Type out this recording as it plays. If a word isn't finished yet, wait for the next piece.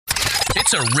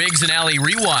It's a Riggs and Alley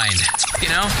rewind. You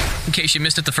know, in case you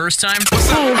missed it the first time.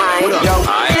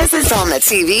 Hi. This is on the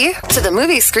TV, to the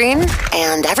movie screen,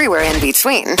 and everywhere in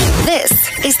between.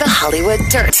 This is the Hollywood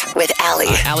Dirt with Allie.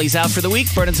 Allie's out for the week,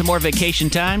 burning some more vacation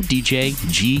time. DJ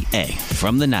GA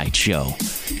from The Night Show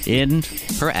in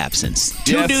her absence.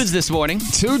 Two dudes this morning.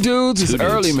 Two dudes. It's dudes.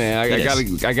 early, man. I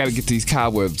It gotta get these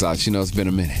cobwebs out. You know, it's been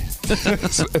a minute.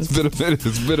 It's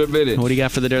been a minute. What do you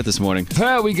got for the dirt this morning?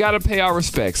 We gotta pay our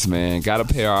respects, man. Gotta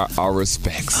pay our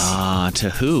respects. To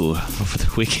who over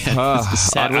the weekend? It's a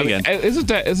sad weekend.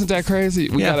 Isn't that crazy?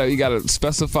 You gotta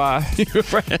specify.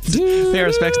 Pay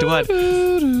respects to what?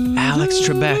 Alex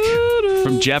Trebek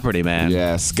from Jeopardy, man.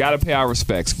 Yes, gotta pay our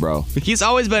respects, bro. He's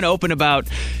always been open about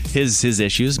his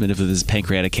issues, with his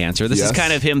pancreatic cancer. This is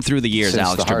kind of him through the years, Since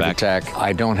Alex the heart Trebek. attack,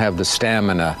 I don't have the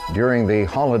stamina. During the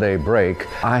holiday break,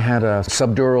 I had a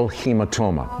subdural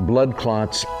hematoma, blood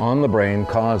clots on the brain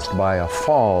caused by a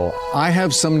fall. I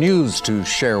have some news to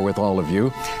share with all of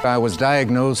you. I was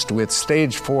diagnosed with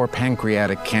stage 4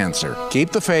 pancreatic cancer. Keep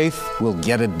the faith, we'll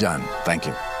get it done. Thank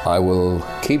you. I will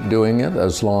keep doing it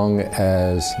as long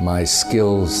as my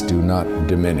skills do not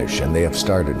diminish, and they have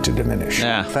started to diminish.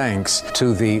 Yeah. Thanks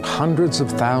to the hundreds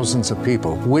of thousands of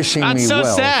people wishing That's me so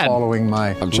well sad. following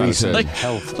my trying to recent say.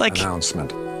 health Like-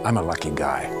 announcement. I'm a lucky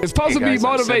guy. It's supposed to be guys, I'm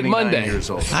Motivate 79 Monday.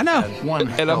 years old. I know.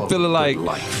 And I'm feeling like,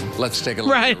 Let's take a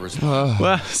look. Right. At the results.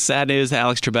 Well, sad news.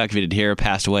 Alex Trebek, if you didn't hear,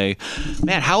 passed away.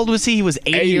 Man, how old was he? He was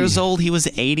 80 years old. He was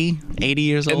 80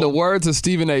 years old. in the words of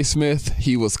Stephen A. Smith,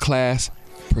 he was class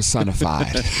personified.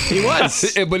 He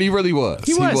was. But he really was.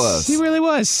 He really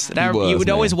was. And was, you would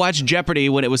man. always watch Jeopardy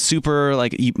when it was super,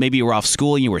 maybe you were off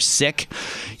school and you were sick.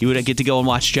 You would get to go and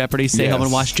watch Jeopardy, stay home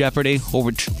and watch Jeopardy.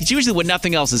 It's usually when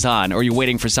nothing else is on or you're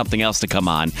waiting for something else to come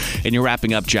on and you're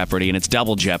wrapping up Jeopardy and it's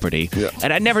double Jeopardy. Yeah.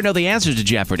 And I never know the answers to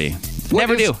Jeopardy.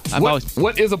 Never do.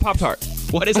 What is a Pop-Tart?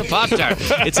 What is a Pop-Tart?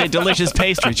 It's a delicious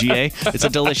pastry, GA. It's a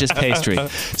delicious pastry.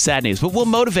 Sad news. But we'll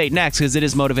motivate next because it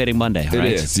is Motivating Monday, right?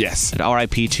 It is, yes. And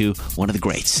RIP to one of the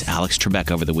greats, Alex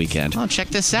Trebek, over the weekend. Oh, check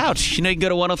this out. You know, you can go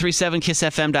to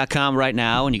 1037kissfm.com right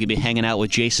now and you can be hanging out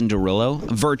with Jason Derulo,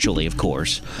 virtually, of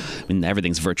course. I mean,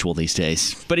 everything's virtual these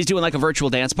days. But he's doing like a virtual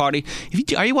dance party.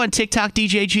 Are you on TikTok,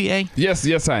 DJ GA?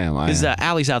 Yes, I am.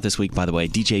 Allie's out this week, by the way.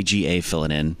 DJ GA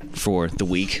filling in for the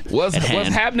week. What's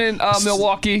happening,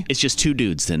 Milwaukee? It's just two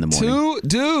dudes in the morning.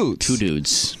 Two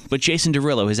dudes. But Jason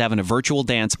Derulo is having a virtual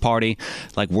dance party,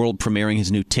 like world premiering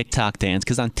his new TikTok dance.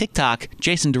 Because on TikTok,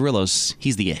 Jason Derulo's,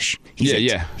 he's the ish. He's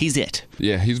it.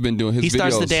 Yeah, he's been doing his videos. He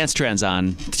starts the dance trends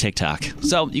on TikTok.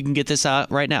 So you can get this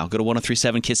right now. Go to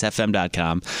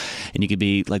 1037kissfm.com and you can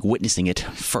be like witnessing it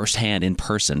firsthand in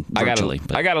person, virtually.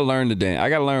 I got to learn the dance. I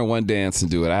got to learn one dance and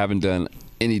do it. I haven't done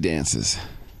any dances.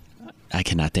 I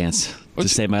cannot dance to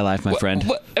save my life, my friend.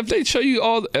 If they show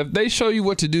you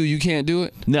what to do, you can't do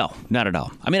it? No, not at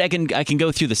all. I mean, I can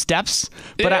go through the steps,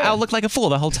 but I'll look like a fool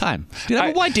the whole time. Dude,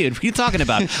 I'm a white dude. What are you talking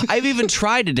about? I've even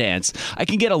tried to dance. I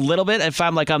can get a little bit. If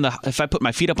I'm if I put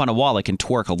my feet up on a wall, I can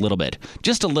twerk a little bit.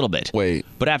 Just a little bit. Wait.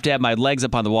 But I have to have my legs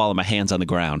up on the wall and my hands on the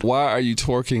ground. Why are you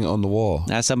twerking on the wall?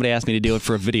 Somebody asked me to do it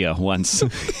for a video once.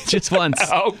 Just once.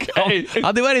 Okay.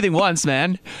 I'll do anything once,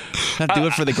 man. I'll do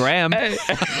it for the gram.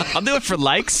 I'll do it for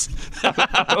likes.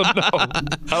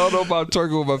 I don't know about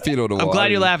twerking with my feet on the wall. I'm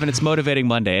glad you're laughing. It's Motivating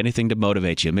Monday. Anything to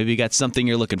motivate you. Maybe you got something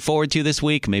you're looking forward to this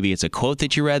week. Maybe it's a quote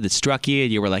that you read that struck you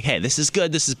and you were like, hey, this is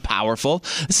good. This is powerful.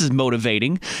 This is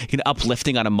motivating.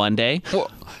 Uplifting on a Monday.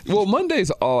 Well,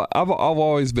 Mondays I've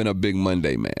always been a big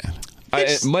Monday man.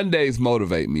 Mondays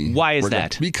motivate me. Why is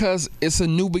that? Because it's a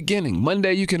new beginning.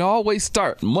 Monday, you can always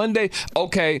start. Monday,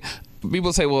 okay.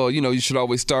 People say, well, you should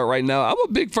always start right now. I'm a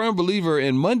big firm believer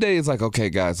in Monday. It's like,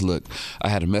 okay, guys, look, I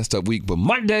had a messed up week, but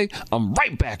Monday, I'm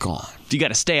right back on. You got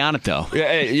to stay on it, though.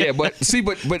 Yeah, but see,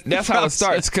 but that's how it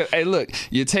starts. 'Cause, hey, look,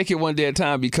 you take it one day at a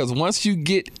time because once you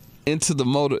get into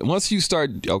the once you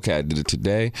start, okay, I did it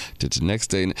today, did it the next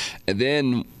day, and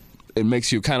then it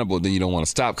makes you accountable. Then you don't want to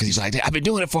stop because you're like, I've been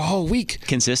doing it for a whole week.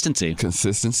 Consistency.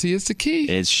 Consistency is the key.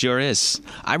 It sure is.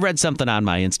 I read something on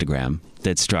my Instagram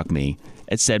that struck me.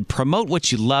 It said, promote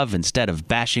what you love instead of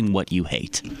bashing what you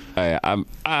hate. I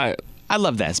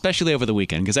love that, especially over the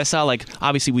weekend, because I saw,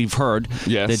 obviously we've heard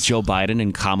that Joe Biden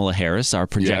and Kamala Harris are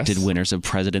projected winners of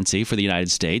presidency for the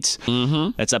United States.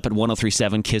 Mm-hmm. That's up at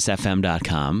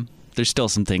 1037kissfm.com. There's still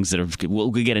some things that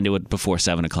we'll get into it before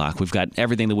 7 o'clock. We've got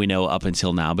everything that we know up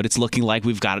until now, but it's looking like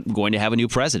going to have a new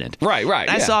president. Right.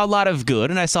 I saw a lot of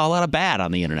good and I saw a lot of bad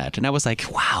on the internet, and I was like,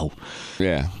 wow.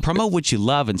 Yeah. Promote what you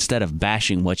love instead of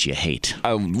bashing what you hate.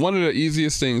 One of the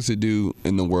easiest things to do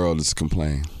in the world is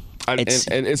complain.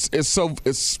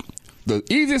 The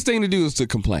easiest thing to do is to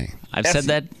complain. I've said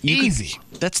that. Easy.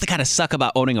 That's the kind of suck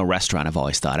about owning a restaurant, I've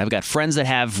always thought. I've got friends that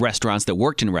have restaurants that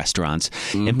worked in restaurants,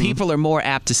 and people are more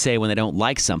apt to say when they don't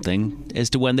like something as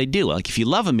to when they do. Like, if you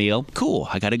love a meal, cool,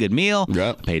 I got a good meal,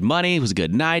 paid money, it was a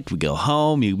good night, we go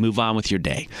home, you move on with your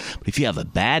day. But if you have a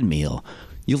bad meal,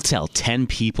 you'll tell 10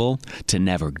 people to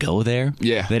never go there.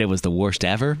 Yeah. That it was the worst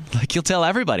ever. Like, you'll tell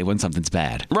everybody when something's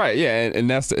bad. Right. Yeah. And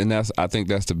that's I think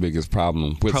that's the biggest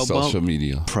problem with social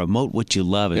media. Promote what you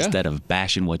love instead of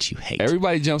bashing what you hate.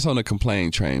 Everybody jumps on the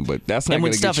complain train, but that's not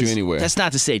going to get you anywhere. That's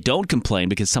not to say don't complain,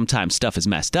 because sometimes stuff is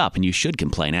messed up and you should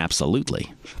complain.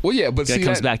 Absolutely. Well, yeah, but that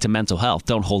comes back to mental health.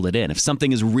 Don't hold it in. If something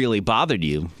has really bothered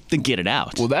you, then get it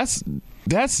out. Well, that's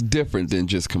different than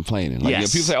just complaining. Like,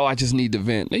 yes. People say, "Oh, I just need to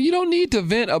vent." You don't need to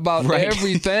vent about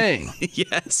everything.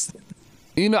 Yes.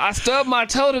 I stubbed my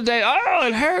toe today. Oh,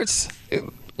 it hurts.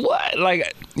 What?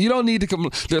 Like, you don't need to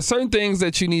there's certain things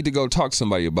that you need to go talk to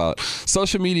somebody about.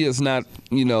 Social media is not,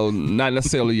 not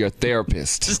necessarily your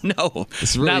therapist. No.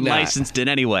 It's really not licensed in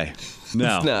any way.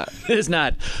 No. It's not. It's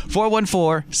not.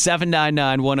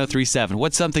 414-799-1037.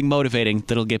 What's something motivating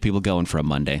that'll get people going for a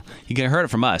Monday? You can heard it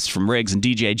from us, from Riggs and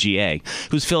DJ GA,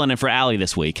 who's filling in for Allie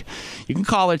this week. You can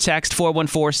call or text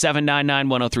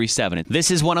 414-799-1037.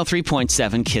 This is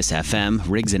 103.7 KISS FM.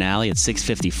 Riggs and Allie at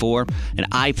 6:54. An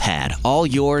iPad, all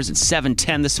yours at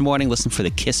 7:10 this morning. Listen for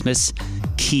the Kissmas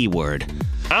keyword.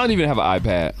 I don't even have an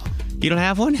iPad. You don't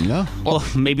have one? No. Well,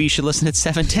 maybe you should listen at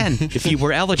 7:10. If you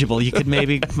were eligible, you could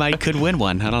could win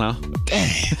one. I don't know.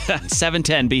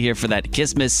 7:10, be here for that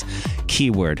Kissmas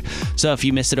keyword. So if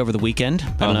you missed it over the weekend,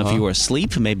 I don't know if you were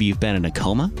asleep, maybe you've been in a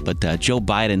coma, but Joe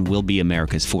Biden will be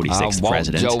America's 46th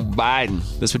president. Joe Biden.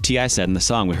 That's what T.I. said in the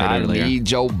song we heard earlier. I need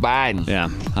Joe Biden. Yeah.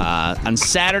 On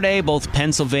Saturday, both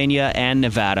Pennsylvania and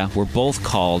Nevada were both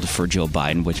called for Joe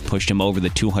Biden, which pushed him over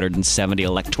the 270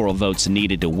 electoral votes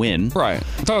needed to win. Right.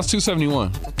 I thought it was 271.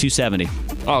 270.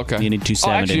 Oh, okay. You need 270.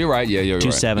 Oh, actually, you're right. Yeah, you're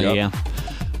 270, right. yeah.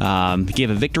 He gave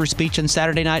a victory speech on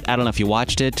Saturday night. I don't know if you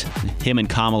watched it. Him and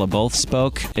Kamala both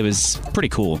spoke. It was pretty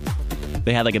cool.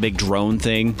 They had like a big drone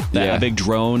thing, a big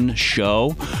drone show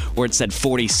where it said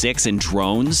 46 in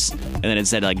drones, and then it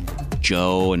said like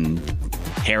Joe and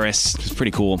Harris. It was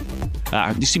pretty cool.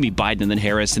 You see me Biden and then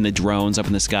Harris and the drones up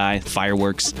in the sky,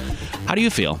 fireworks. How do you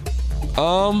feel?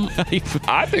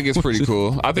 I think it's pretty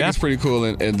cool. It's pretty cool.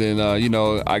 And then,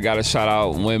 I got to shout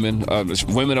out women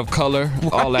of color,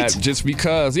 all that, just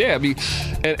because,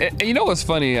 and you know what's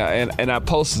funny? And I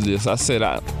posted this. I said,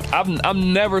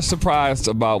 I'm never surprised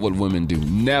about what women do.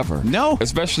 Never. No.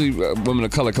 Especially women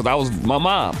of color, because my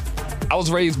mom. I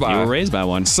was raised by You were raised by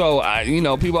one. So,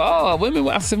 people, women.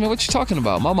 I said, man, what you talking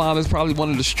about? My mom is probably one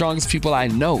of the strongest people I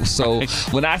know. So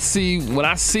when I see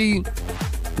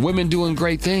women doing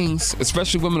great things,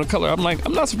 especially women of color, I'm like,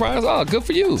 I'm not surprised. Oh, good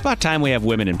for you. It's about time we have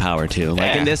women in power too,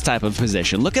 like in this type of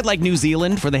position. Look at like New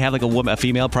Zealand, where they have like a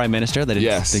female prime minister.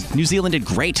 New Zealand did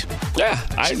great. Yeah,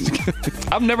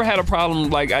 I've never had a problem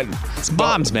like it's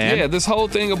bombs, man. Yeah, this whole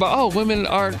thing about women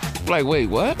aren't like, wait,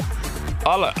 what?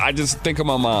 I just think of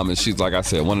my mom, and she's, like I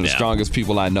said, one of the strongest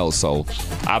people I know. So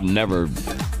I've never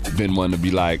been one to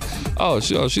be like,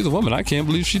 she's a woman. I can't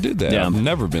believe she did that. Yeah. I've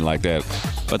never been like that.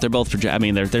 But they're both,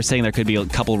 they're saying there could be a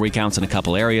couple recounts in a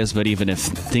couple areas, but even if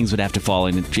things would have to fall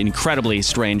in incredibly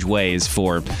strange ways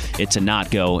for it to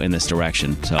not go in this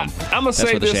direction. So I'm gonna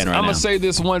say this. I'm gonna say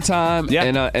this one time,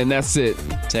 and that's it.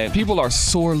 People are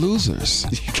sore losers.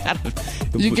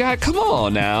 You got. Come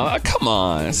on now. Come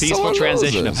on. Peaceful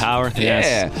transition of power. Yeah,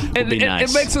 yes. And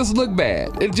it makes us look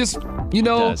bad. It just.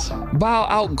 Bow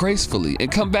out gracefully and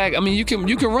come back. I mean, you can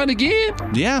run again.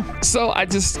 Yeah. So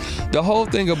the whole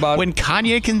thing about when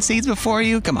Kanye concedes before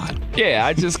you, come on.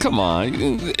 Yeah, come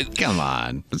on. Come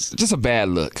on. It's just a bad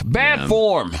look. Bad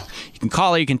form. You can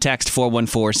call or you can text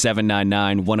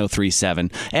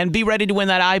 414-799-1037 and be ready to win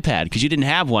that iPad because you didn't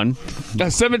have one.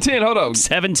 That's 710. Hold on.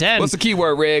 710. What's the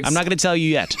keyword, Riggs? I'm not going to tell you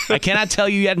yet. I cannot tell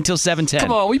you yet until 710.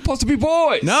 Come on, we supposed to be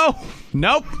boys. No.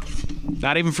 Nope.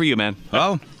 Not even for you, man.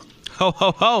 Oh. Ho,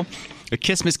 ho, ho. A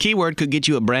Kissmas keyword could get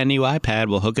you a brand new iPad.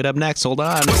 We'll hook it up next. Hold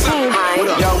on.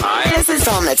 Hi. This is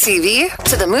on the TV,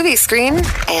 to the movie screen,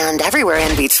 and everywhere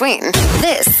in between.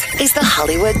 This is the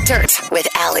Hollywood Dirt with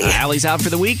Allie. Allie's out for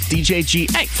the week. DJ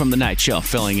GA from The Night Show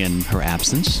filling in her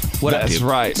absence. That's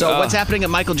right. So what's happening at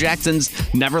Michael Jackson's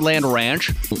Neverland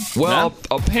Ranch? Well,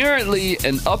 apparently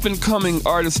an up-and-coming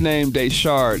artist named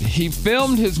Deshard, he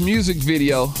filmed his music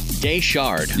video.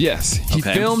 Deshard? Yes. He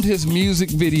filmed his music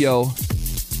video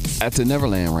at the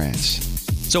Neverland Ranch.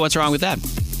 So what's wrong with that?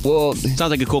 Well,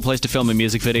 sounds like a cool place to film a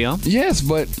music video. Yes,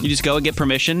 but you just go and get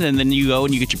permission, and then you go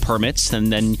and you get your permits,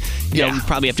 and then you know, you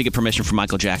probably have to get permission from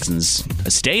Michael Jackson's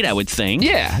estate, I would think.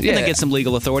 Yeah. And then get some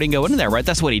legal authority and go into there, right?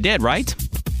 That's what he did, right?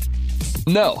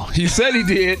 No, he said he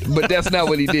did, but that's not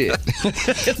what he did.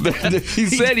 He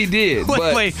said he did.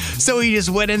 Wait, so he just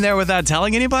went in there without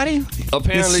telling anybody?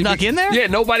 Apparently, he snuck in there? Yeah,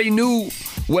 nobody knew.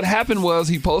 What happened was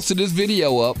he posted this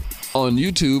video up on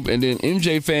YouTube, and then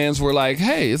MJ fans were like,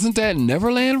 "Hey, isn't that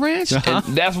Neverland Ranch?" And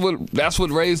that's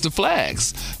what raised the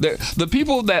flags. The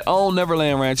people that own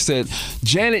Neverland Ranch said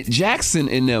Janet Jackson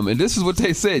in them, and this is what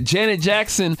they said: Janet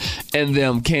Jackson and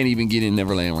them can't even get in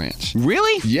Neverland Ranch.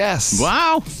 Really? Yes.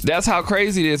 Wow. That's how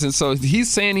crazy it is. And so he's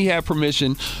saying he had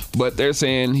permission, but they're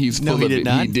saying he's full of it.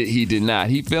 Not. He did not.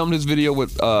 He filmed his video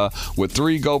with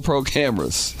 3 GoPro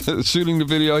cameras. Shooting the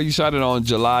video, he shot it on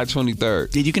July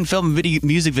 23rd. You can film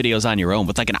music videos on your own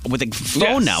with a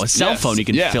phone now, a cell phone. You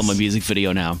can film a music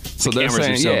video now. So the cameras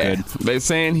saying, are so good. They're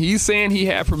saying he's saying he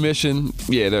had permission.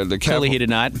 Yeah, the clearly he did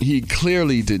not. He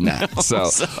clearly did not. So,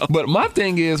 but my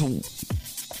thing is,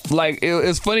 like,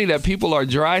 it's funny that people are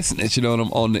dry snitching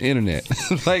on the internet.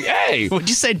 Like, hey, would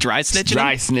you say dry snitching?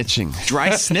 Dry snitching. Dry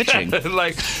snitching.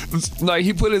 like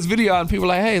he put his video out and people are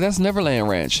like, hey, that's Neverland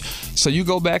Ranch. So you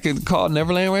go back and call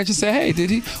Neverland Ranch and say, hey, did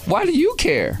he? Why do you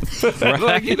care? Right.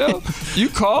 Like, you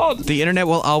called. The internet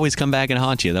will always come back and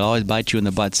haunt you. They'll always bite you in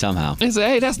the butt somehow. They say,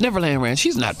 hey, that's Neverland Ranch.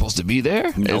 He's not supposed to be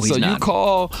there. No, and he's so not.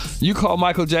 you call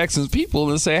Michael Jackson's people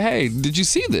and say, hey, did you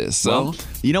see this? So well,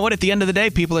 you know what? At the end of the day,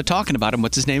 people are talking about him.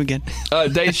 What's his name again?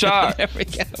 Dave Sharp. There we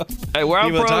go. Hey, where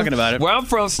people I'm from, talking about it. Where I'm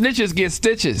from, snitches get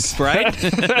stitches. Right?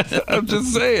 I'm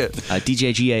just saying.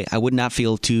 DJ GA, I would not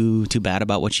feel too bad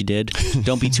about what you did.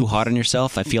 Don't be too hard on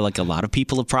yourself. I feel like a lot of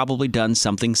people have probably done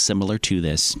something similar to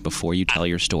this before you tell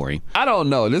your story. I don't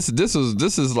know. This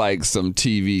is like some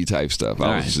TV type stuff.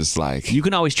 I was just like... You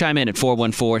can always chime in at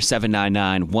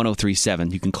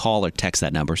 414-799-1037. You can call or text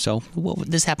that number. So,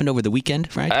 this happened over the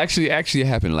weekend, right? Actually, it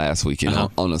happened last weekend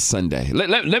on a Sunday.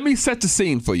 Let me set the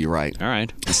scene for you, right? All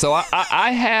right. So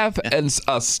I have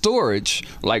a storage,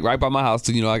 like right by my house.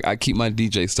 I keep my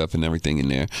DJ stuff and everything in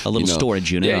there. A little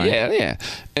storage unit. Yeah.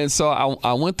 And so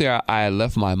I went there. I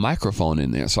left my microphone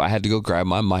in there. So I had to go grab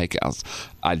my mic.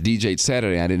 I DJ'd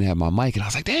Saturday. I didn't have my mic. And I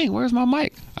was like, dang, where's my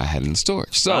mic? I had it in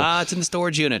storage. So it's in the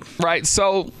storage unit. Right.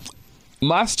 So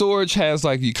my storage has,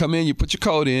 like, you come in, you put your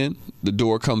code in, the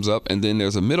door comes up, and then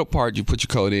there's a middle part, you put your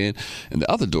code in, and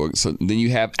the other door, so then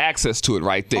you have access to it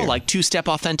right there. Oh, like two-step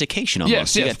authentication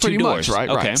almost. Yes, pretty much, right?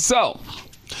 Okay. Right. So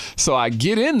I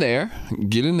get in there,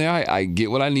 I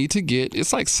get what I need to get.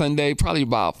 It's like Sunday, probably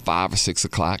about 5 or 6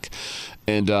 o'clock.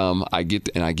 And I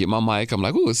get my mic. I'm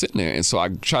like, ooh, it's in there. And so I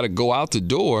try to go out the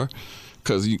door,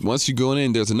 because once you go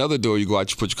in, there's another door. You go out,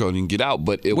 you put your code in, and get out.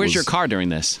 But where's your car during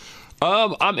this?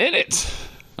 I'm in it.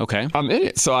 Okay. I'm in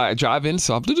it. So I drive in.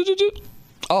 So I'm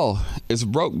oh, it's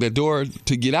broke. The door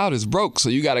to get out is broke. So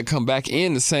you got to come back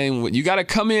in the same way. You got to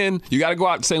come in. You got to go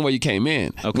out the same way you came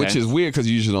in, which is weird because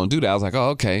you usually don't do that. I was like, oh,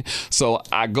 okay. So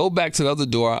I go back to the other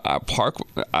door. I park.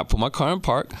 I put my car in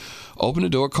park. Open the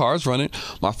door. Car's running.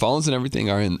 My phones and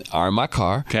everything are in my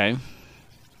car. Okay.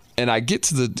 And I get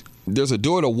to there's a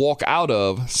door to walk out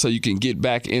of so you can get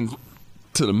back in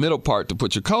to the middle part to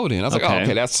put your code in. I was like, oh,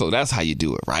 okay, that's how you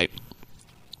do it, right?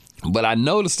 But I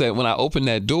noticed that when I opened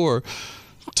that door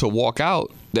to walk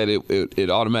out, that it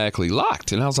automatically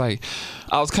locked, and I was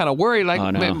kind of worried, like, how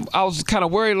am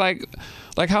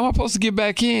I supposed to get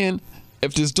back in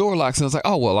if this door locks? And I was like,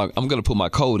 oh, well, I'm going to put my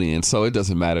code in, so it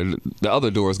doesn't matter. The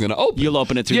other door is going to open. You'll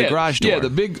open it through the garage door. Yeah, the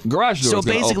big garage door. So is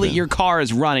gonna basically, open. your car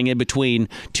is running in between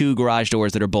two garage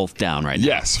doors that are both down right now.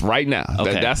 Yes, right now.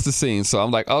 Okay. That's the scene. So I'm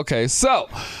like, okay, so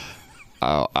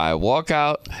I walk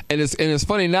out, and it's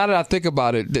funny now that I think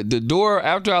about it. The door,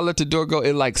 after I let the door go,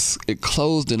 it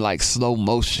closed in like slow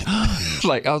motion.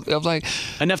 Like I was like,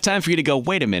 enough time for you to go,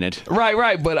 wait a minute.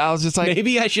 Right. But I was just like,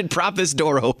 maybe I should prop this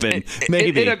door open.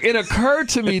 Maybe it occurred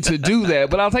to me to do that,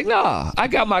 but I was like, nah, I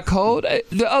got my code.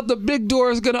 The big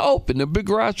door is gonna open. The big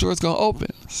garage door is gonna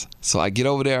open. So I get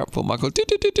over there, I put my code.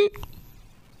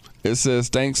 It says,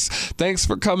 thanks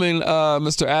for coming,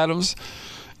 Mr. Adams.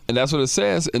 And that's what it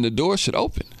says, and the door should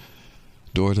open.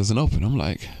 Door doesn't open. I'm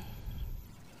like,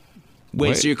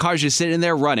 wait. So your car's just sitting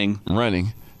there running,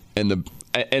 and the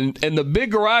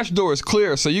big garage door is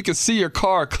clear, so you can see your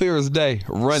car clear as day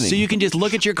running. So you can just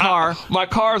look at your car. My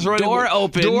car's running. Door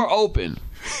open.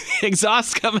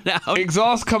 Exhaust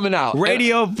coming out.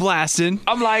 Radio blasting.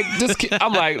 I'm like,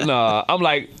 nah. I'm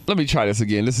like, let me try this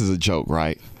again. This is a joke,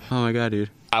 right? Oh my God, dude.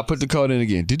 I put the code in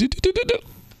again.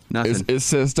 Nothing. It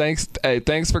says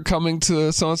thanks for coming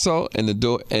to so and so, and the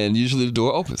door, and usually the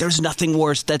door opens. There's nothing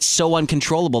worse. That's so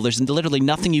uncontrollable. There's literally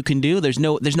nothing you can do. There's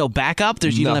no backup.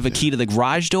 You don't have a key to the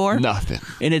garage door. Nothing.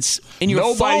 And it's in your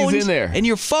Nobody's phones, in there. And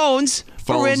your phones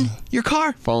are in your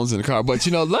car. Phones in the car. But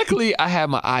luckily I have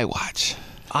my iWatch.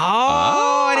 Oh,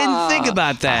 I didn't think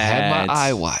about that. I had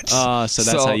my iWatch. Oh, so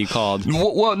that's how you called.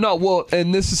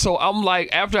 And this is so I'm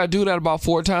like, after I do that about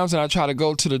 4 times and I try to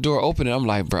go to the door open it, I'm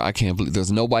like, bro, I can't believe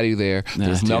there's nobody there.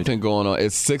 There's nothing going on.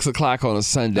 It's 6:00 on a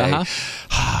Sunday.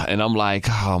 And I'm like,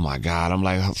 oh my God. I'm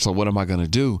like, so what am I going to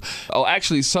do? Oh,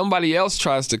 actually, somebody else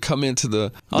tries to come into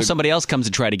the somebody else comes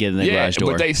to try to get in the garage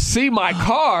door. But they see my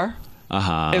car.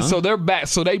 And so they're back.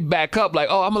 So they back up like,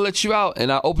 oh, I'm gonna let you out.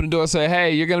 And I open the door and say,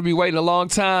 hey, you're gonna be waiting a long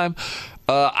time.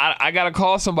 I gotta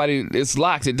call somebody. It's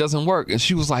locked. It doesn't work. And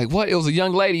she was like, what? It was a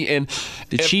young lady. And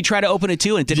did she try to open it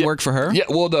too and it didn't work for her? Yeah.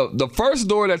 Well, the first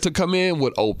door that to come in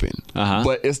would open,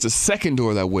 but it's the second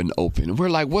door that wouldn't open. And we're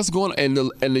like, what's going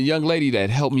on? And the young lady that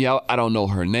helped me out, I don't know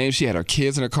her name. She had her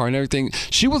kids in her car and everything.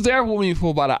 She was there with me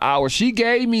for about an hour. She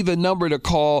gave me the number to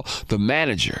call the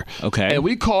manager. Okay. And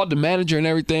we called the manager and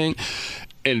everything.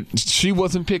 And she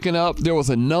wasn't picking up. There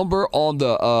was a number on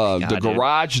the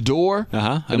garage door.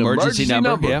 An emergency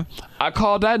number. Yeah. I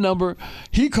called that number.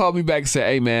 He called me back and said,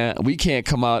 hey, man, we can't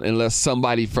come out unless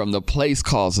somebody from the place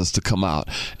calls us to come out.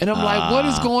 And I'm like, what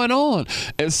is going on?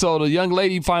 And so the young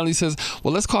lady finally says,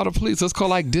 well, let's call the police. Let's call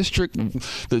like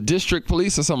the district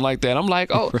police or something like that. I'm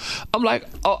like, oh,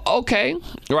 okay.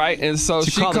 Right. And so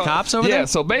she called the cops over there? Yeah.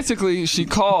 So basically she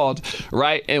called.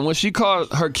 Right. And when she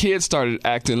called, her kids started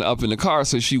acting up in the car.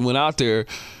 So she went out there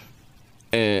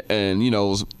and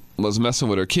was messing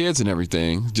with her kids and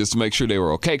everything just to make sure they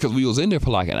were okay because we was in there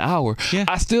for like an hour. Yeah.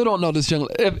 I still don't know this young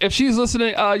if she's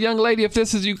listening, young lady, if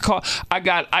this is you call, I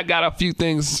got a few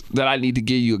things that I need to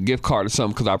give you a gift card or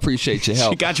something because I appreciate your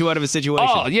help. She got you out of a situation.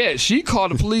 Oh yeah, she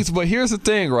called the police, but here's the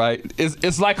thing, right?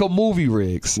 It's like a movie,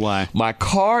 Riggs. Why? My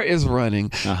car is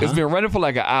running. It's been running for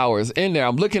like an hour. It's in there.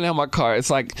 I'm looking at my car. It's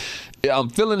like I'm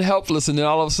feeling helpless, and then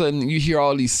all of a sudden you hear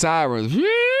all these sirens.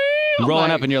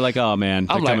 Rolling up and you're like, oh man,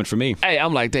 they're coming for me. Hey,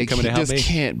 I'm like, this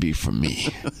can't be for me.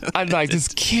 I'm like, this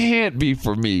can't be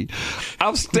for me.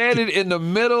 I'm standing in the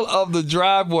middle of the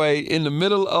driveway, in the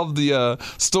middle of the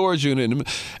storage unit,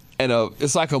 and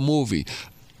it's like a movie.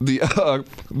 What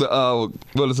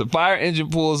is it? Fire engine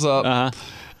pulls up,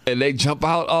 and they jump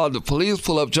out. The police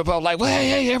pull up, jump out, like, well,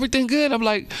 hey, everything good? I'm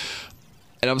like.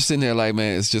 And I'm sitting there like,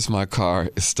 man, it's just my car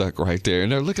is stuck right there.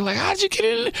 And they're looking like, how'd you get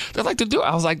in? They're like, the door.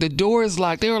 I was like, the door is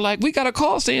locked. They were like, we got a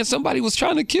call saying somebody was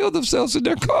trying to kill themselves in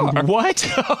their car. What?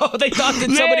 Oh, they thought that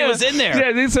somebody was in there.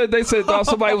 Yeah, they said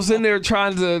somebody was in there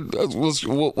trying to was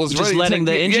just letting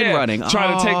the engine running,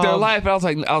 trying to take their life. And I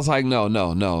was like,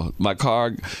 no, my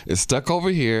car is stuck over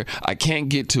here. I can't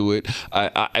get to it.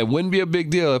 It wouldn't be a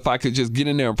big deal if I could just get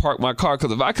in there and park my car.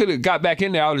 Because if I could have got back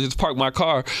in there, I would have just parked my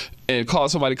car and called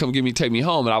somebody to come take me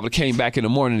home, and I would have came back in the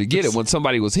morning to get it when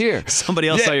somebody was here. Somebody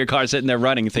else saw your car sitting there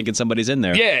running, thinking somebody's in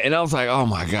there. Yeah, and I was like, oh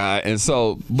my God. And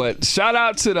so, but shout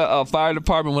out to the fire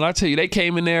department. When I tell you, they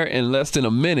came in there in less than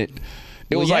a minute.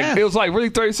 It was like really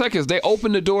 30 seconds. They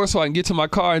opened the door so I can get to my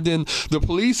car, and then the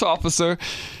police officer,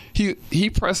 he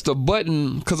pressed a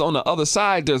button because on the other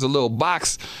side there's a little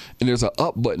box, and there's an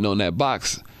up button on that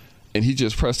box, and he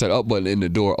just pressed that up button, and the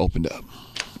door opened up.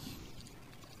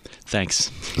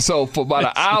 Thanks. So for about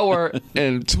an hour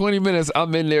and 20 minutes,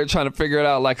 I'm in there trying to figure it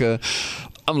out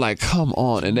I'm like, come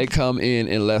on. And they come in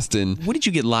less than... What did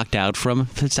you get locked out from?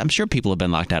 I'm sure people have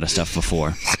been locked out of stuff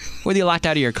before. Whether you're locked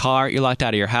out of your car, you're locked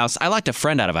out of your house. I locked a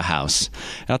friend out of a house.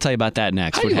 And I'll tell you about that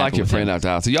next. How do you lock your friend out of the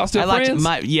house? Are y'all still friends?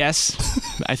 Yes.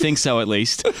 I think so, at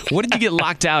least. What did you get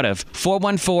locked out of?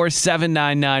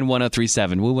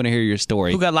 414-799-1037. We want to hear your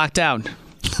story. Who got locked out?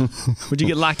 What'd you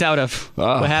get locked out of?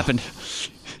 What happened?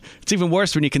 It's even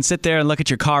worse when you can sit there and look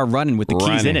at your car running with the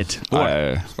keys in it.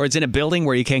 Or it's in a building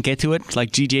where you can't get to it,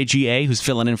 like GJGA, who's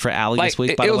filling in for Allie this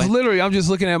week, by the way. It was literally, I'm just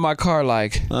looking at my car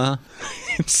like... I'm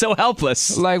so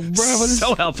helpless. Like, bro,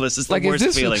 so helpless. It's the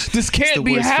worst feeling. This can't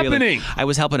be happening. Feeling. I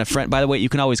was helping a friend. By the way, you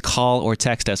can always call or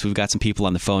text us. We've got some people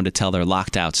on the phone to tell their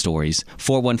locked out stories.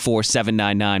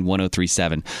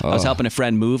 414-799-1037. I was helping a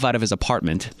friend move out of his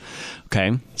apartment.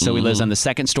 Okay, so he lives on the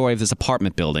second story of this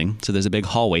apartment building. So there's a big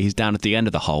hallway. He's down at the end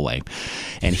of the hallway.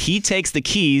 And he takes the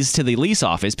keys to the lease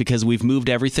office because we've moved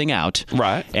everything out.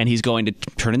 Right. And he's going to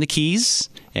turn in the keys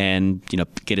and,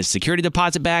 get his security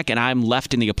deposit back. And I'm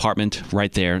left in the apartment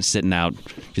right there, sitting out,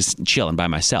 just chilling by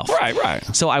myself. Right.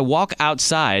 So I walk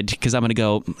outside because I'm going to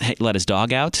go let his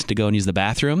dog out to go and use the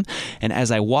bathroom. And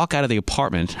as I walk out of the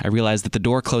apartment, I realize that the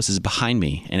door closes behind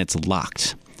me and it's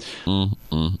locked.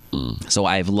 So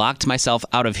I've locked myself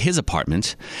out of his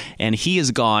apartment, and he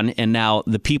is gone, and now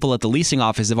the people at the leasing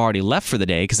office have already left for the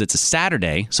day because it's a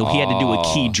Saturday, so he had to do a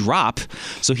key drop.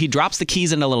 So he drops the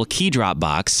keys in a little key drop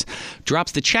box,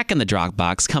 drops the check in the drop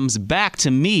box, comes back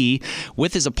to me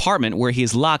with his apartment where he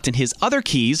is locked, and his other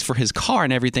keys for his car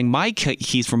and everything, my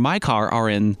keys for my car are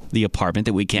in the apartment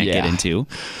that we can't get into.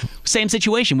 Same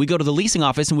situation. We go to the leasing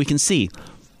office, and we can see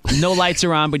no lights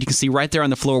are on, but you can see right there on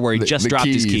the floor where he just dropped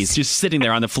his keys, just sitting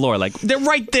there on the floor, like they're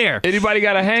right there. Anybody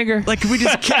got a hanger? Like we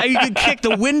just you can kick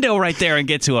the window right there and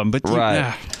get to him. But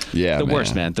yeah,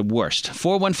 worst, man, the worst.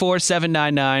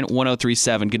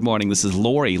 414-799-1037. Good morning. This is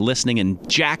Lori listening in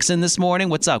Jackson this morning.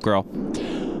 What's up, girl?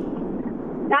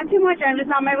 Not too much. I'm just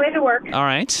on my way to work. All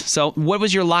right. So, what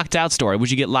was your locked out story?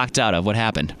 What'd you get locked out of? What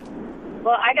happened?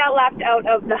 Well, I got locked out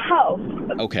of the house.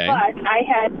 Okay. But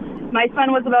my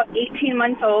son was about 18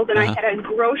 months old, and I had a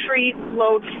grocery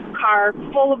load car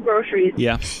full of groceries.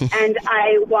 Yeah. And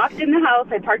I walked in the house,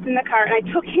 I parked in the car, and I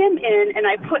took him in, and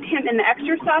I put him in the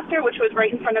extra saucer, which was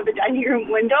right in front of the dining room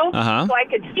window, so I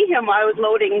could see him while I was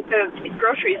loading the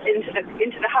groceries into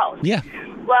the house. Yeah.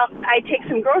 Well, I take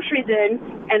some groceries in,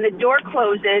 and the door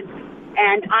closes,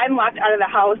 and I'm locked out of the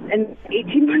house, and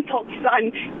 18-month-old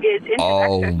son is in the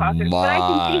extra saucer, but I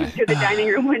can see him through the dining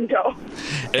room window.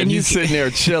 And he's sitting there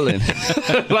chilling.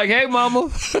 Like, hey, mama.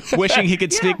 Wishing he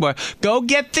could speak more. Go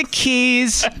get the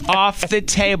keys off the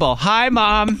table. Hi,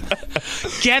 Mom.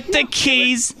 Get the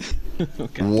keys.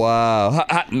 Wow.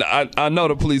 I know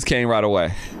the police came right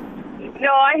away. No,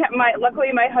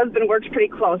 luckily my husband works pretty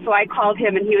close, so I called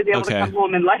him and he was able to come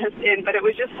home and let us in. But it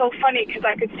was just so funny because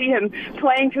I could see him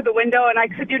playing through the window and I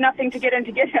could do nothing to get in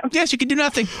to get him. Yes, you could do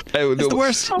nothing. Hey, that's the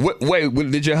worst. Wait,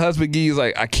 did your husband give you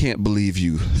I can't believe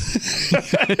you?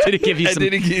 Did he give you some?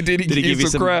 Did he give you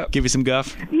some crap? Give you some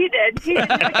guff? He did. He was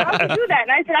like, how did you do that?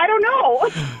 And I said, I don't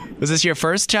know. Was this your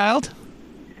first child?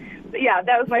 Yeah,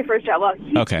 that was my first job. Well,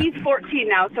 he's 14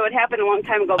 now, so it happened a long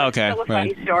time ago. But it's still a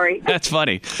funny story. That's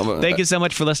funny. Thank you so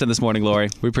much for listening this morning, Lori.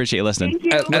 We appreciate you listening. Thank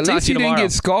you. At least you didn't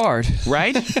get scarred,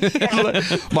 right?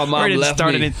 My mom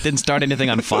didn't start anything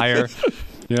on fire.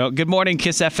 Good morning,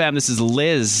 Kiss FM. This is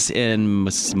Liz in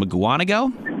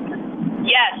Mugwanago.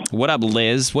 Yes. What up,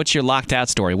 Liz? What's your locked out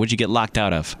story? What'd you get locked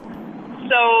out of?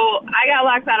 So I got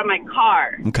locked out of my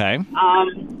car. Okay.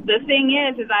 The thing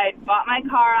is I bought my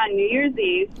car on New Year's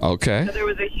Eve. Okay. So there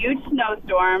was a huge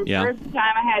snowstorm. Yeah. First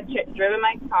time I had driven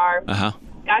my car.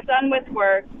 Got done with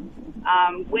work.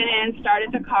 Went in,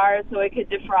 started the car so it could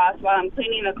defrost while I'm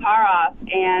cleaning the car off,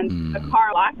 and the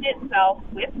car locked itself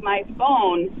with my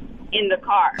phone in the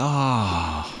car.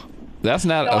 Oh. That's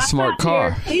not a smart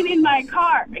car. Cleaning my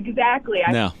car. Exactly.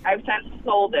 No. I've since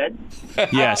sold it.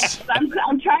 Yes.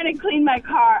 I'm trying to clean my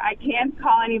car. I can't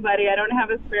call anybody. I don't have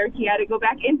a spare key. I had to go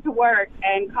back into work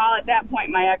and call at that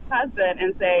point my ex-husband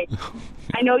and say,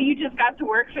 I know you just got to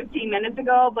work 15 minutes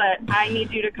ago, but I need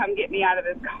you to come get me out of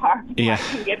this car so I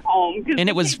can get home.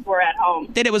 And we're at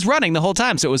home. And it was running the whole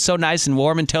time, so it was so nice and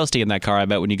warm and toasty in that car, I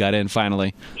bet, when you got in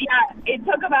finally. Yeah, it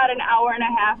took about an hour and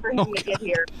a half for him to get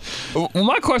here. Well,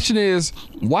 my question is,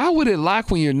 why would it lock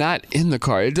when you're not in the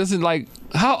car? It doesn't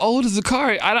how old is the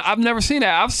car? I've never seen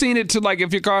that. I've seen it to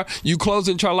if your car, you close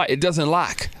and try to lock, it doesn't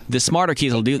lock. The smarter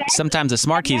keys will do, sometimes the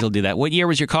smart keys will do that. What year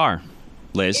was your car,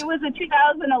 Liz? It was a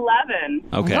 2011.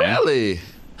 Okay. Really?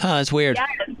 Huh, that's weird.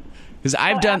 Yes. Because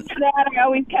after that, I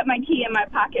always kept my key in my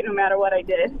pocket no matter what I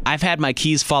did. I've had my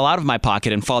keys fall out of my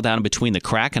pocket and fall down between the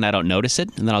crack, and I don't notice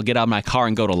it. And then I'll get out of my car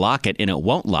and go to lock it, and it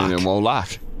won't lock. And it won't lock.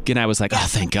 And I was like, oh,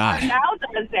 thank God. Now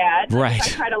does that. Right.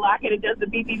 If I try to lock it, it does the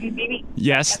beep, beep, beep, beep.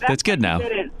 Yes, that's good now.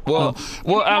 Well,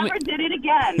 I never did it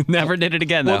again. Never did it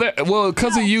again, though. Well,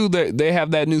 because of you, they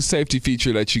have that new safety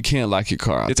feature that you can't lock your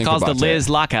car. It's called the Liz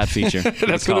lockout feature.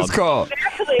 That's what it's called.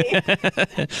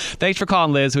 Exactly. Thanks for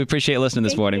calling, Liz. We appreciate you listening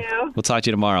this morning. You. We'll talk to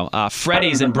you tomorrow.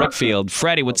 Freddie's in Brookfield.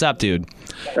 Freddie, what's up, dude?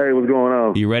 Hey, what's going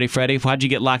on? You ready, Freddie? How'd you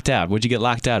get locked out? What'd you get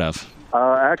locked out of?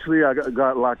 Actually, I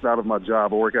got locked out of my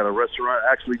job. I work at a restaurant.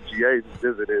 Actually, GA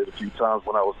visited a few times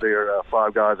when I was there.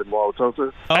 Five Guys in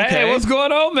Wauwatosa. Okay. Hey, what's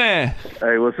going on, man?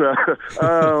 Hey, what's up?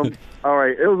 All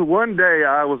right. It was one day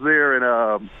I was there,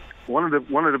 and one of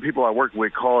the people I worked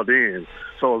with called in.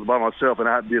 So I was by myself, and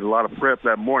I did a lot of prep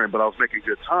that morning, but I was making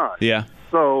good time. Yeah.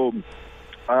 So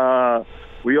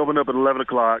we opened up at 11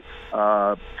 o'clock.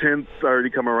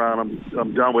 10:30 come around.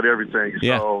 I'm done with everything.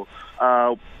 Yeah. So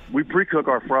we pre-cook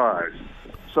our fries.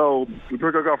 So we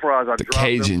pre-cook our fries. I dropped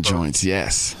Cajun them. joints,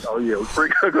 yes. Oh, yeah. We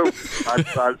pre-cook them.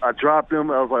 I dropped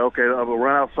them. I was like, okay, I'm going to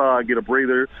run outside, get a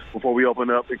breather before we open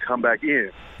up and come back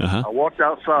in. I walked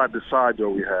outside the side door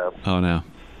we have. Oh, no.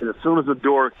 And as soon as the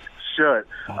door shut,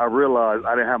 I realized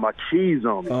I didn't have my keys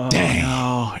on me. Dang.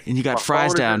 Oh, and you got My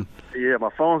fries phone down. Yeah, my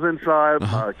phone's inside.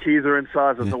 My keys are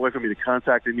inside, so there's no way for me to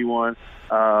contact anyone.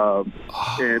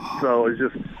 And so it's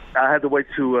just, I had to wait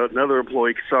till another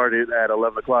employee started at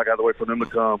 11 o'clock. I had to wait for them to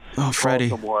come. Oh, Freddie.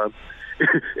 Call someone.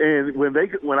 And when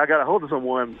I got a hold of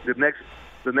someone, the next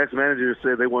manager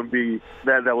said they wouldn't be,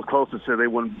 that was closest, said they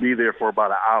wouldn't be there for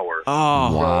about an hour.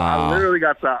 Oh, So I literally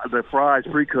got the fries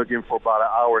pre-cooking for about an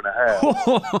hour and a half.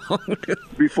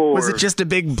 Before. Was it just a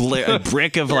big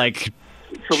brick of like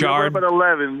So charred?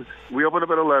 we opened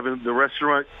up at 11. The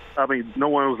restaurant, no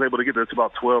one was able to get there until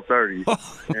about 12:30.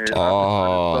 And I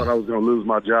thought I was going to lose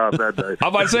my job that day. I'm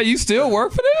about to say, you still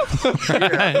work for them?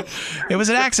 It was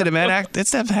an accident, man. That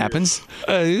stuff happens.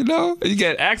 You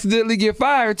can accidentally get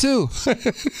fired, too.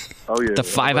 Oh, yeah. The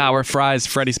 5-hour fries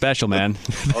Freddie special, man.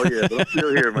 Oh, yeah, but I'm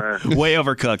still here, man. Way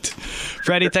overcooked.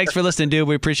 Freddie, thanks for listening, dude.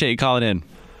 We appreciate you calling in.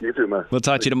 You too, man. We'll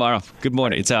talk to you tomorrow. Good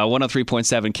morning. It's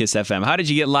 103.7 KISS FM. How did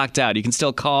you get locked out? You can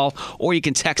still call or you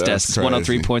can text us. It's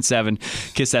 103.7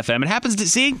 KISS FM. It happens to,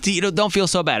 don't feel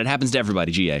so bad. It happens to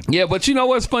everybody, GA. Yeah, but you know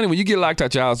what's funny? When you get locked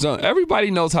out your house, everybody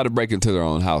knows how to break into their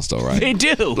own house, though, right? They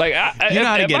do. Like, you know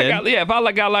how to get in. If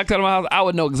I got locked out of my house, I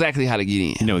would know exactly how to get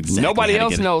in. You know exactly. Nobody how to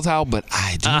else get in. knows how, but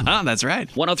I do. That's right.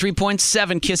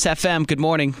 103.7 KISS FM. Good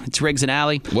morning. It's Riggs and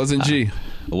Alley. Wasn't G.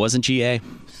 It wasn't GA.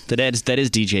 That is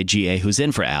DJ GA, who's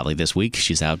in for Allie this week.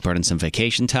 She's out burning some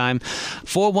vacation time.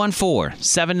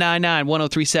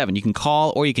 414-799-1037. You can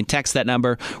call or you can text that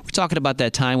number. We're talking about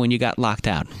that time when you got locked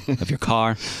out of your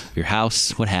car, your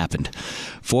house. What happened?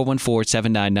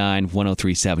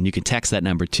 414-799-1037. You can text that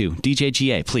number too. DJ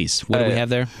GA, please. What do we have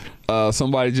there?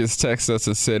 Somebody just texted us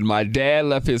and said, my dad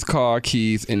left his car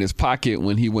keys in his pocket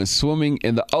when he went swimming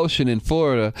in the ocean in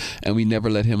Florida, and we never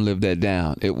let him live that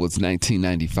down. It was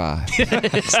 1995.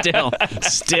 Still.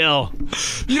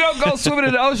 You don't go swimming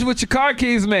in the ocean with your car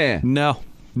keys, man. No.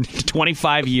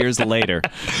 25 years later.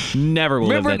 Never will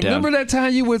live that down. Remember that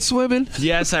time you went swimming?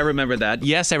 Yes, I remember that.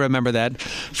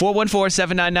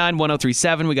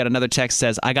 414-799-1037. We got another text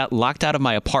says, I got locked out of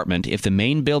my apartment. If the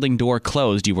main building door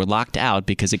closed, you were locked out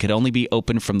because it could only be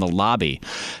opened from the lobby.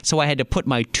 So I had to put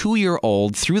my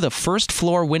 2-year-old through the first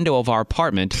floor window of our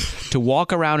apartment to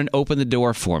walk around and open the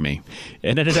door for me.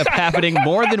 It ended up happening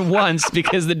more than once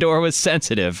because the door was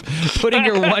sensitive. Putting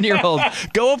your 1-year-old,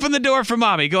 go open the door for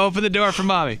mommy. Go open the door for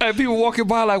mommy. And people walking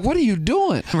by like, what are you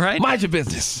doing? Right? Mind your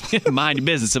business. Mind your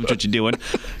business. That's what you're doing.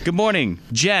 Good morning.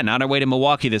 Jen, on our way to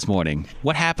Milwaukee this morning.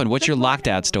 What happened? What's your locked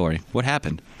out story? What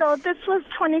happened? So this was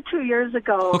 22 years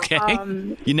ago. Okay.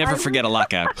 You never forget a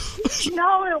lockout.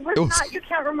 No, it was not. You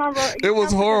can't remember. It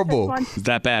was horrible. Is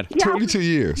that bad? Yeah, 22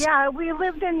 years. Yeah, we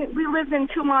lived in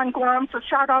Tumon, Guam, so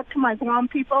shout out to my Guam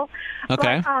people.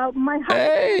 Okay. But, my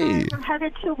husband and I were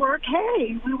headed to work.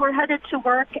 We were headed to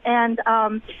work, and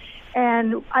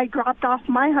I dropped off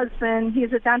my husband.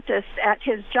 He's a dentist at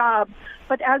his job.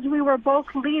 But as we were both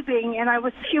leaving, and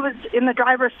he was in the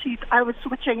driver's seat, I was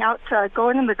switching out to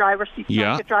going in the driver's seat so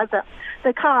I could drive the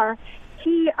car.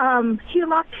 He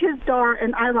locked his door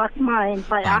and I locked mine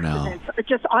by accident. No.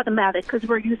 Just automatic because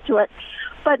we're used to it.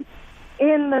 But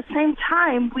in the same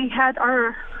time, we had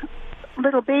our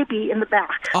little baby in the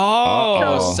back.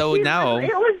 So now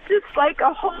it was just like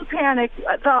a whole panic.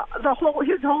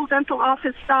 His whole dental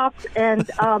office stopped, and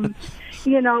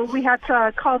we had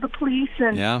to call the police.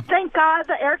 And thank God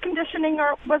the air conditioning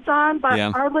was on. But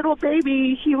our little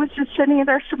baby, he was just sitting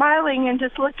there smiling and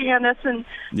just looking at us and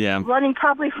running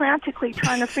probably frantically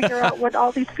trying to figure out what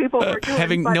all these people were doing.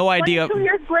 Having no idea. 2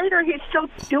 years later, he's still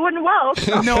doing well.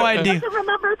 So no idea. He doesn't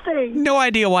remember things. No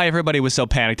idea why everybody was so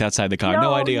panicked outside the car.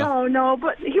 No idea. No,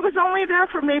 but he was only there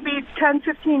for maybe 10,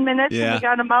 15 minutes and we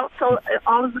got him out, so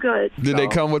all was good. Did they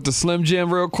come with the Slim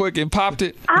Jim real quick and popped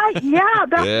it? Back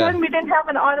then we didn't have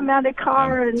an automatic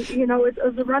car, and it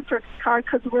was a renter car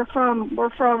because we're from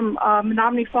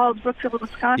Menominee Falls, Brookfield,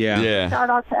 Wisconsin. Yeah.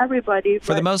 Shout out to everybody.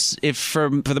 For the most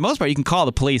part, you can call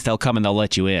the police. They'll come and they'll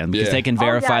let you in because they can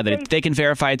verify they can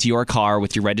verify it's your car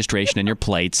with your registration and your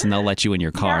plates, and they'll let you in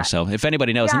your car. So if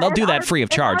anybody knows, and they'll do that free of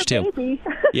charge too.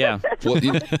 Yeah.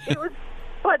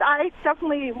 But I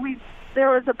definitely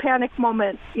there was a panic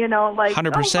moment, like 100%. Oh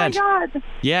my God.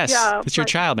 Yes, it's your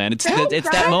child, man. It's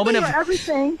that moment of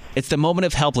everything. It's the moment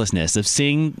of helplessness of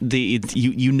seeing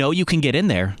you can get in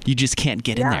there, you just can't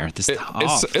get in there.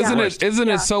 Isn't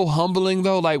it so humbling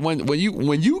though? Like when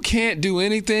you can't do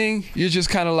anything, you're just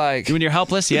kind of like when you're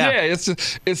helpless. Yeah,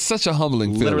 it's such a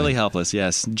humbling feeling. Literally helpless.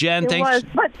 Yes, Jen. It thanks. was,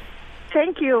 but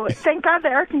Thank you. Thank God the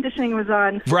air conditioning was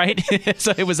on. Right?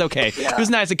 So it was okay. Yeah. It was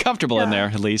nice and comfortable in there,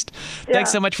 at least. Yeah.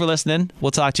 Thanks so much for listening.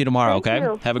 We'll talk to you tomorrow, Thank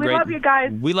okay? you. Have a We great... love you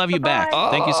guys. We love you back.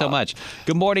 Bye-bye. Thank you so much.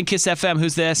 Good morning, Kiss FM.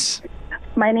 Who's this?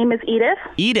 My name is Edith.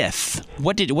 Edith.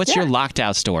 What's your locked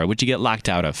out story? What'd you get locked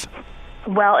out of?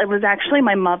 Well, it was actually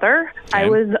my mother. Okay. I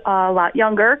was a lot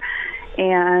younger,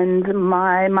 and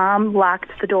my mom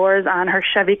locked the doors on her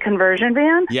Chevy conversion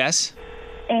van. Yes.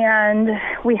 And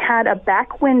we had a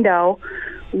back window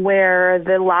where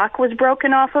the lock was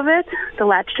broken off of it. The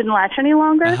latch didn't latch any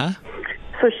longer. Uh-huh.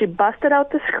 So she busted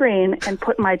out the screen and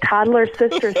put my toddler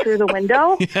sister through the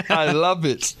window. I love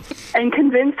it. And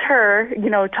convinced her,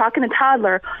 talking to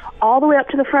toddler, all the way up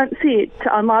to the front seat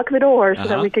to unlock the door so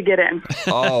that we could get in.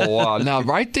 Oh, wow. Now,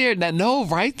 right there.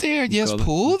 Right there. Yes,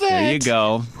 pull that. There you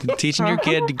go. Teaching your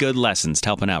kid good lessons.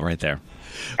 Helping out right there.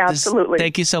 Absolutely.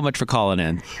 Thank you so much for calling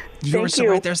in. You're Thank so you.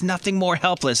 right. There's nothing more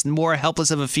helpless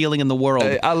of a feeling in the world.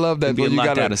 Hey, I love that. than being When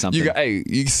locked out of something.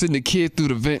 You send the kid through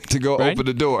the vent to go Right? open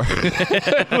the door.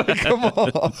 Like, come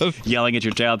on. Yelling at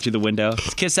your child through the window.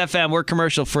 It's Kiss FM. We're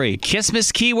commercial free.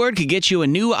 Kissmas keyword could get you a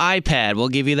new iPad. We'll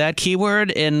give you that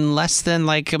keyword in less than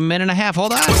like a minute and a half.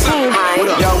 Hold on.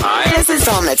 Hi. This is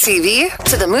on the TV,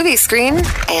 to the movie screen,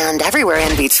 and everywhere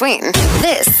in between.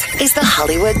 This is the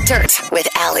Hollywood Dirt with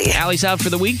Allie. Allie's out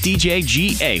for the week. DJ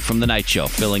GA from The Night Show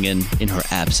filling in her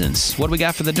absence. What do we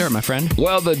got for the dirt, my friend?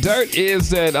 Well, the dirt is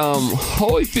that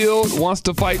Holyfield wants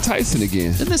to fight Tyson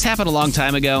again. Didn't this happen a long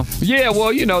time ago? Yeah,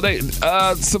 well, they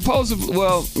supposedly,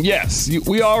 yes.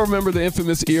 We all remember the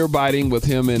infamous ear biting with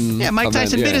him and... Yeah, Mike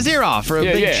Tyson bit his ear off for a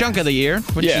big chunk of the ear,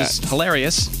 which is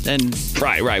hilarious. And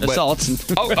right.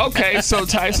 assaults. Okay, so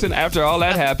Tyson, after all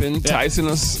that happened, Tyson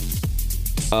was...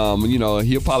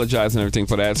 he apologized and everything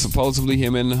for that. Supposedly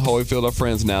him and Holyfield are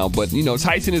friends now. But,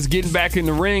 Tyson is getting back in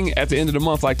the ring at the end of the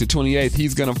month, like the 28th.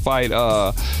 He's going to fight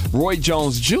Roy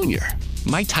Jones Jr.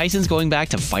 Mike Tyson's going back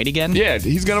to fight again? Yeah,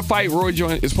 he's going to fight Roy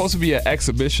Jones. It's supposed to be an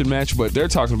exhibition match, but they're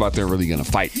talking about they're really going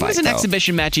to fight. What does an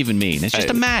exhibition match even mean? It's just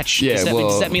a match. Yeah,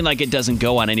 does that mean like it doesn't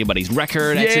go on anybody's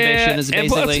record? Exhibition is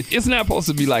basically... And plus, it's not supposed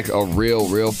to be like a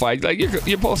real fight. Like you're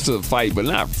supposed to fight, but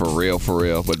not for real.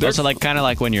 But also kind of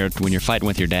like when you're fighting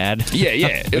with your dad.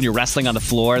 Yeah. When you're wrestling on the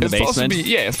floor in the basement.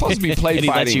 It's supposed to be play and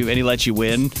fighting. He lets you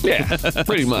win. Yeah,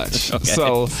 pretty much. Okay.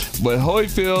 So, but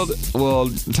Holyfield,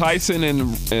 Tyson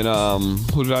and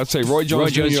who did I say? Roy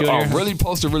Jones Jr. are really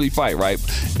supposed to really fight, right?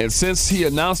 And since he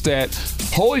announced that,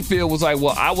 Holyfield was like,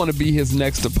 well, I want to be his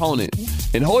next opponent.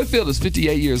 And Holyfield is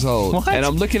 58 years old. What? And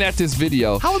I'm looking at this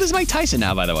video. How old is Mike Tyson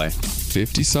now, by the way?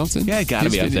 50-something? Yeah, got to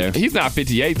be up there. He's not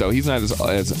 58, though. He's not as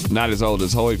old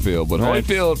as Holyfield. But right.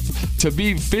 Holyfield, to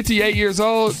be 58 years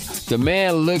old, the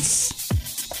man looks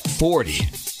 40.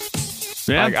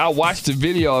 Yeah. Like, I watched the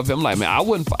video of him. Like, man,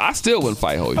 I still wouldn't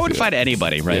fight Holyfield. I wouldn't fight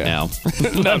anybody right now.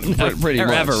 Pretty or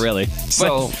much. ever, really.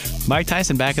 So, but Mike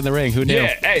Tyson back in the ring. Who knew?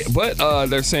 Yeah, but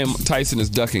they're saying Tyson is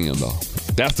ducking him, though.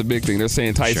 That's the big thing. They're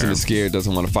saying Tyson is scared,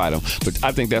 doesn't want to fight him. But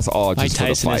I think that's all just Mike for the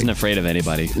Tyson fight. isn't afraid of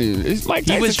anybody. Mike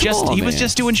Tyson, he was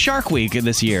just doing Shark Week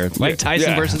this year. Mike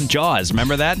Tyson versus Jaws.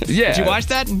 Remember that? Yeah. Did you watch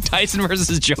that? Tyson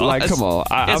versus Jaws. Like, come on.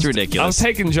 It's ridiculous. I'm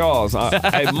taking Jaws.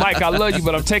 Hey, Mike, I love you,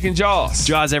 but I'm taking Jaws.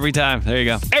 Jaws every time. There you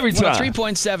go. Every time.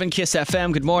 3.7 Kiss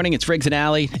FM. Good morning. It's Riggs and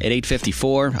Allie at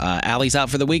 8:54. Allie's out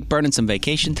for the week, burning some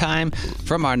vacation time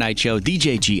from our night show.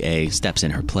 DJ GA steps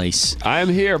in her place. I am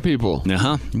here, people.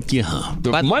 Uh-huh. Yeah.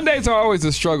 But Mondays are always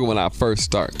a struggle when I first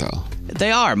start, though.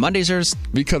 They are. Mondays are...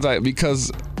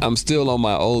 Because I'm still on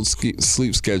my old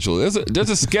sleep schedule. There's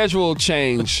a schedule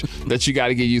change that you got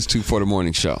to get used to for the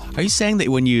morning show. Are you saying that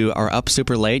when you are up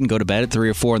super late and go to bed at 3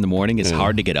 or 4 in the morning, it's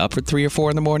hard to get up at 3 or 4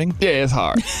 in the morning? Yeah, it's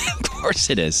hard. Of course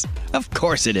it is. Of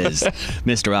course it is,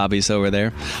 Mr. Obvious over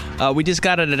there. We just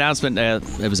got an announcement.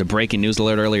 It was a breaking news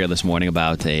alert earlier this morning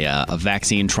about a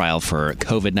vaccine trial for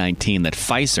COVID-19 that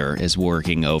Pfizer is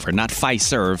working over. Not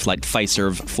Pfizer, like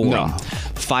Pfizer Forum. No.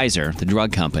 Pfizer, the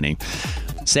drug company,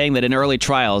 saying that in early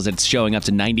trials it's showing up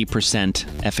to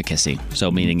 90% efficacy,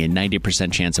 so meaning a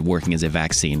 90% chance of working as a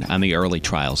vaccine on the early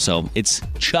trials. So it's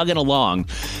chugging along.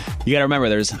 You got to remember,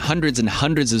 there's hundreds and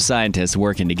hundreds of scientists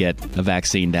working to get a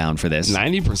vaccine down for this.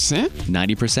 90%?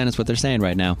 90% is what they're saying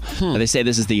right now. They say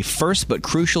this is the first but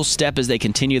crucial step as they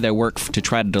continue their work to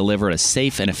try to deliver a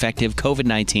safe and effective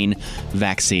COVID-19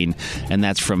 vaccine, and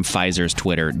that's from Pfizer's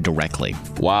Twitter directly.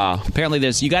 Wow. Apparently,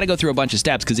 you got to go through a bunch of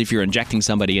steps, because if you're injecting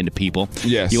somebody into people,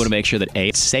 yes, you want to make sure that A,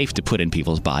 it's safe to put in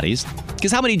people's bodies.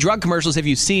 Because how many drug commercials have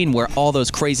you seen where all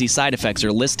those crazy side effects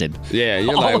are listed? Yeah,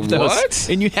 you're all like, of those. what?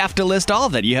 And you have to list all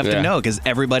of it. You have to know because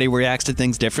everybody reacts to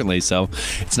things differently. So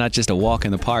it's not just a walk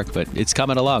in the park, but it's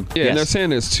coming along. Yeah, and they're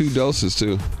saying there's 2 doses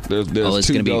too. There's it's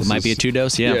 2 gonna doses. Might be a 2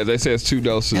 dose. Yeah. Yeah, they say it's 2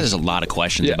 doses. Yeah, there's a lot of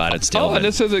questions about it still. Oh, and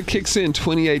it says it kicks in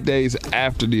 28 days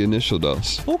after the initial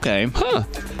dose. Okay. Huh.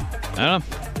 I don't know.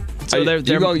 So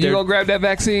you gonna grab that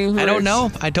vaccine? I don't know.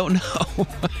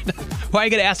 Why are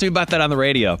you going to ask me about that on the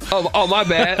radio? Oh, my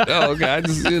bad. Oh, okay. I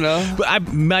just,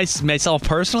 But myself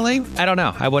personally, I don't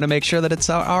know. I want to make sure that it's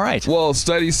all right. Well,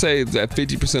 studies say that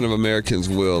 50% of Americans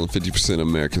will and 50% of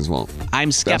Americans won't.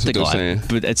 I'm skeptical,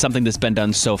 but it's something that's been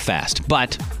done so fast.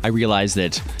 But I realize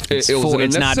that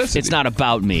it's not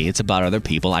about me. It's about other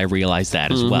people. I realize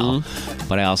that as well.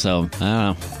 But I also,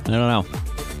 I don't know.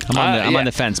 I'm on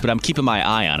the fence, but I'm keeping my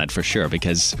eye on it for sure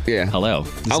because, hello.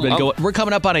 We're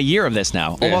coming up on a year of this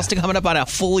now. Almost coming up on a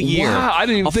full year. Wow, I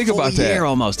didn't even think about that. A full year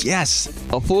almost, yes.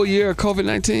 A full year of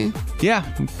COVID-19? Yeah.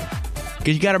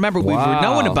 Because you got to remember, we were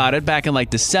knowing about it back in like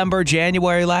December,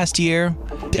 January last year.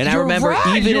 And I remember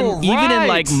even in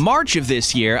like March of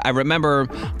this year, I remember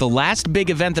the last big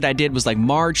event that I did was like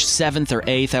March 7th or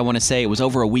 8th, I want to say. It was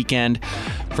over a weekend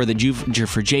for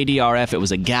JDRF. It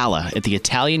was a gala at the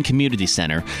Italian Community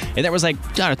Center. And there was like,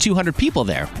 200 people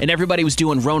there. And everybody was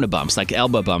doing Rona bumps, like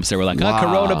elbow bumps. They were like,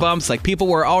 Corona bumps. Like people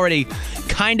were already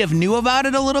kind of knew about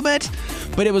it a little bit.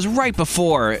 But it was right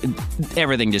before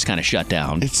everything just kind of shut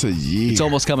down. It's a year. It's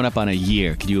almost coming up on a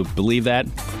year. Can you believe that?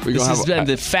 This has been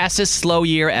the fastest slow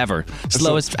year ever.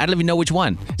 Slowest. I don't even know which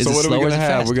one. Is so it what are we going to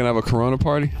have? Fast? We're going to have a Corona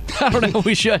party? I don't know.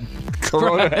 We should.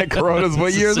 Corona's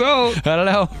what years old? I don't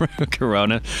know.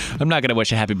 Corona. I'm not going to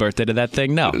wish a happy birthday to that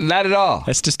thing. No. Not at all.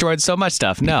 It's destroyed so much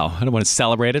stuff. No. I don't want to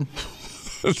celebrate it.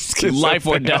 Life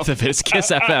or death of it. It's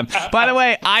Kiss FM. By the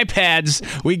way,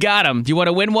 iPads, we got them. Do you want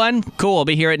to win one? Cool. We'll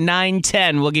be here at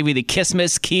 9:10. We'll give you the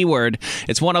Kissmas keyword.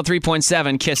 It's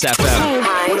 103.7 Kiss FM.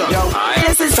 Hi.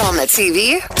 This is on the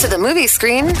TV, to the movie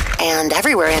screen, and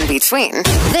everywhere in between.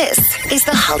 This is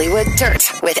the Hollywood Dirt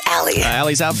with Allie.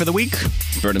 Allie's out for the week.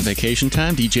 Bird on vacation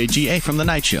time. DJ GA from The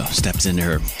Night Show steps in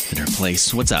her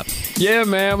place. What's up? Yeah,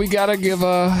 man. We got to give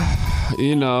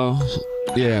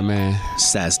yeah, man.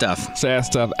 Sad stuff.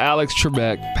 Alex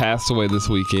Trebek passed away this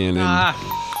weekend. And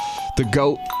the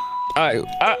GOAT.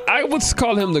 I would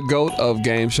call him the GOAT of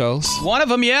game shows. One of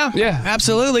them, yeah. Yeah.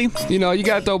 Absolutely. You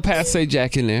got to throw Pat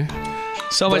Sajak in there.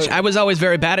 I was always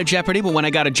very bad at Jeopardy, but when I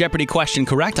got a Jeopardy question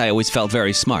correct, I always felt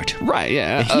very smart. Right,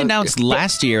 yeah. He announced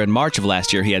last year, in March of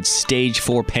last year, he had stage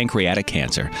 4 pancreatic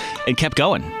cancer and kept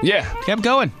going. Yeah. Kept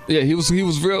going. Yeah, he was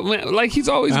real, like he's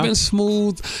always been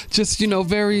smooth, just,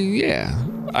 very,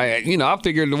 I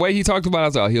figured the way he talked about it, I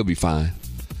was like, he'll be fine.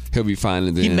 He'll be fine.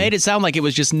 And then, he made it sound like it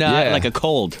was just not like a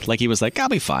cold. Like he was like, I'll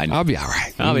be fine. I'll be all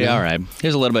right. I'll be all right.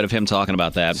 Here's a little bit of him talking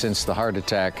about that. Since the heart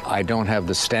attack, I don't have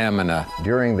the stamina.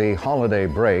 During the holiday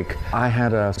break, I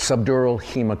had a subdural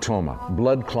hematoma,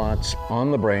 blood clots on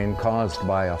the brain caused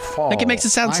by a fall. Like it makes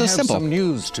it sound so simple. I have some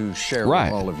news to share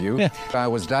with all of you. Yeah. I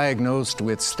was diagnosed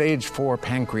with stage 4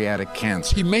 pancreatic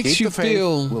cancer. He makes you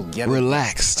feel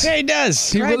relaxed. Yeah, he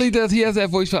does. He really does. He has that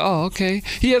voice. Oh, okay.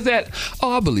 He has that.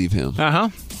 Oh, I believe him. Uh-huh.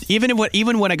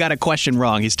 Even when I got a question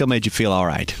wrong, he still made you feel all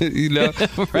right.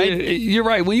 Right? You're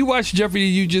right. When you watch Jeopardy,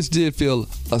 you just did feel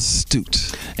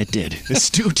astute. It did.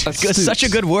 Astute. It's such a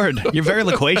good word. You're very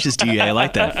loquacious, DA. I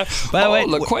like that. By the way,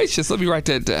 loquacious. Let me write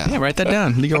that down. Yeah, write that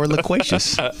down. You're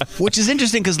loquacious. Which is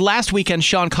interesting because last weekend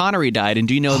Sean Connery died, and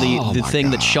do you know the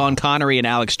thing that Sean Connery and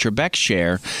Alex Trebek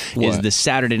share is the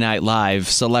Saturday Night Live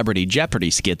Celebrity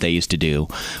Jeopardy skit they used to do,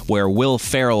 where Will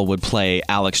Ferrell would play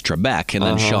Alex Trebek, and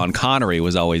then Sean Connery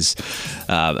was always.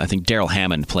 I think Daryl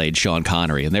Hammond played Sean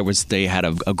Connery, and they had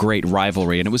a great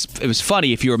rivalry, and it was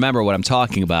funny if you remember what I'm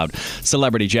talking about.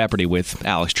 Celebrity Jeopardy with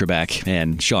Alex Trebek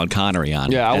and Sean Connery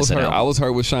on. Yeah, SNL. I was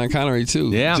hurt with Sean Connery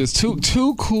too. Yeah, just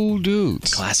two cool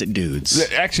dudes, classic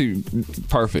dudes. Actually,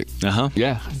 perfect.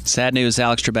 Yeah. Sad news: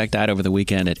 Alex Trebek died over the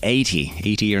weekend at 80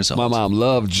 years old. My mom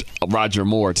loved Roger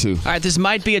Moore too. All right, this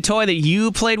might be a toy that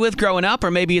you played with growing up, or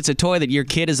maybe it's a toy that your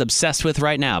kid is obsessed with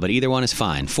right now. But either one is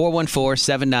fine.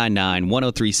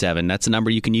 414-799-1037. That's the number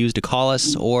you can use to call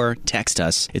us or text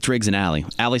us. It's Riggs and Allie.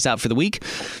 Allie's out for the week,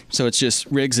 so it's just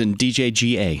Riggs and DJ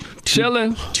GA.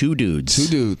 Chilling. Two dudes.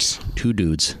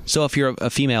 So if you're a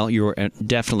female, you're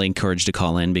definitely encouraged to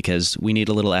call in because we need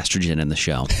a little estrogen in the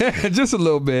show. Just a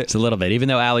little bit. It's a little bit. Even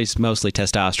though Allie's mostly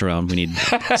testosterone, we need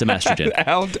some estrogen. I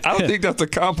don't think that's a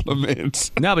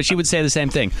compliment. No, but she would say the same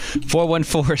thing.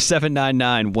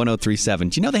 414-799-1037.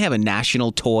 Do you know they have a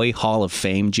National Toy Hall of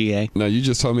Fame, GA? No, you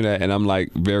just told me that, and I'm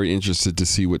like very interested to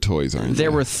see what toys are in there.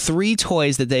 There were 3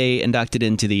 toys that they inducted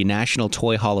into the National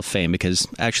Toy Hall of Fame because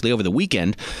actually over the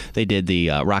weekend they did the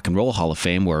Rock and Roll Hall of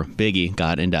Fame where Biggie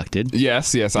got inducted.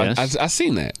 Yes. I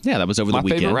seen that. Yeah, that was over the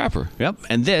weekend. My favorite rapper. Yep.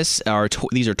 And these are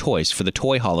toys for the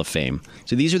Toy Hall of Fame.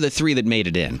 So these are the 3 that made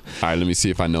it in. All right, let me see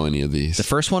if I know any of these. The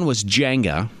first one was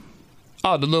Jenga.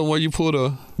 Oh, the little one you pulled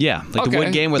a... Yeah, like the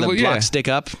wood game where the blocks stick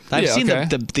up. I've seen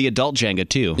the adult Jenga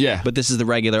too. Yeah. But this is the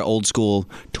regular old school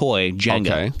toy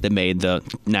Jenga that made the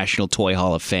National Toy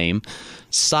Hall of Fame.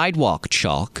 Sidewalk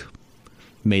Chalk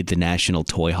made the National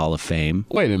Toy Hall of Fame.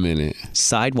 Wait a minute.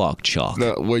 Sidewalk Chalk.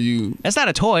 That's not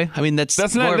a toy. I mean, that's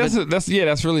not.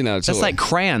 That's really not a toy. That's like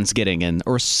crayons getting in,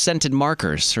 or scented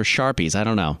markers, or Sharpies. I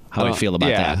don't know how I feel about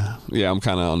that. Yeah, I'm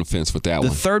kind of on the fence with that one.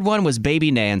 The third one was Baby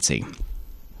Nancy.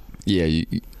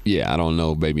 Yeah, I don't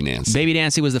know Baby Nancy. Baby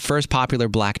Nancy was the first popular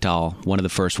black doll, one of the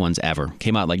first ones ever.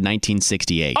 Came out like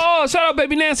 1968. Oh, shout out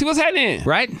Baby Nancy. What's happening?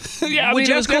 Right? Yeah, Which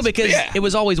was cool because it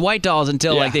was always white dolls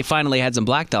until like they finally had some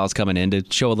black dolls coming in to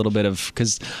show a little bit of,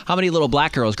 because how many little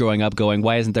black girls growing up going,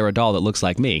 why isn't there a doll that looks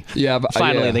like me? Yeah, but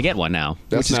finally they get one now,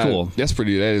 which is cool. That is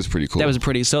pretty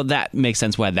cool. So that makes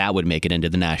sense why that would make it into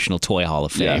the National Toy Hall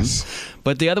of Fame. Yes.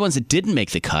 But the other ones that didn't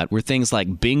make the cut were things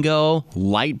like Bingo,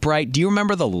 Light Bright. Do you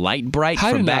remember the Light Bright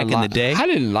from back in the day? How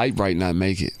did Light Bright not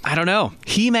make it? I don't know.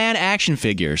 He-Man action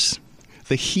figures.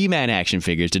 The He-Man action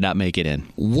figures did not make it in.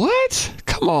 What?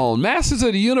 Come on. Masters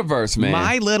of the Universe, man.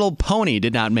 My Little Pony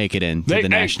did not make it into the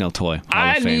National Toy Hall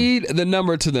of Fame. I need the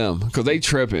number to them because they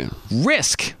tripping.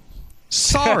 Risk.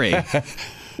 Sorry.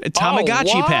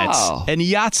 Tamagotchi Pets and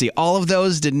Yahtzee. All of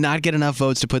those did not get enough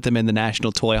votes to put them in the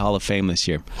National Toy Hall of Fame this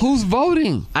year. Who's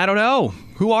voting? I don't know.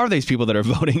 Who are these people that are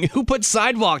voting? Who put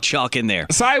Sidewalk Chalk in there?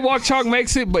 Sidewalk Chalk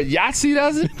makes it, but Yahtzee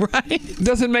doesn't? Right.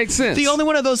 Doesn't make sense. The only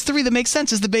one of those 3 that makes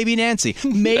sense is the Baby Nancy.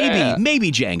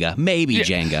 Maybe Jenga. Maybe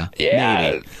Jenga.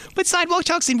 Yeah. Maybe. But Sidewalk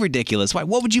Chalk seemed ridiculous. Why?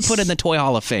 What would you put in the Toy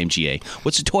Hall of Fame, GA?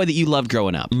 What's a toy that you loved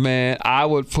growing up? Man, I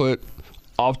would put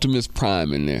Optimus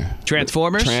Prime in there.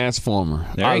 Transformers? Transformer.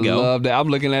 There you go. I love that. I'm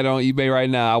looking at it on eBay right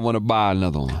now. I want to buy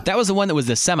another one. That was the one that was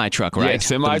the semi-truck, right? Yeah,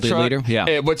 semi-truck.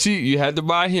 Yeah. But you had to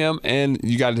buy him, and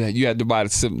you had to buy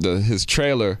his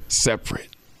trailer separate.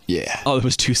 Yeah. Oh, it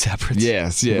was 2 separate.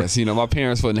 Yes. You know, my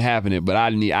parents wouldn't have it, but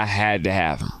I had to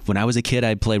have him. When I was a kid,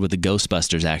 I played with the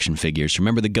Ghostbusters action figures.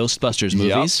 Remember the Ghostbusters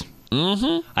movies? Yep.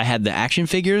 Mm-hmm. I had the action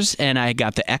figures, and I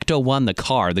got the Ecto-1, the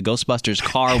car, the Ghostbusters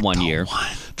car one year.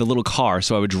 The little car,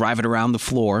 so I would drive it around the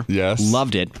floor. Yes.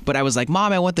 Loved it. But I was like,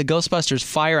 Mom, I want the Ghostbusters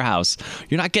firehouse.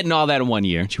 You're not getting all that in 1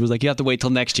 year. She was like, you have to wait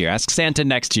till next year. Ask Santa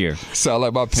next year. Sound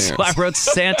like my parents. So I wrote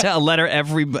Santa a letter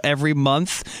every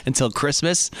month until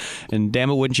Christmas, and damn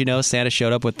it, wouldn't you know, Santa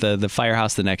showed up with the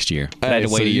firehouse the next year. I had to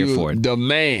wait a year for it. The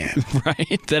man.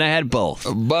 Right? Then I had both.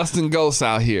 Busting ghosts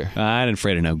out here. I ain't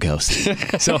afraid of no ghosts.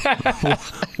 So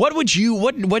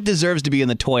what deserves to be in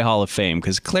the Toy Hall of Fame?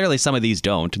 Because clearly some of these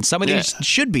don't, and some of these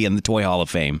should be in the Toy Hall of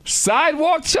Fame.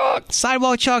 Sidewalk Chalk.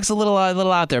 Sidewalk Chalk's a little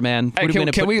out there, man. Hey,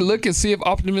 can we look and see if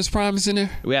Optimus Prime is in there?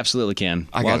 We absolutely can.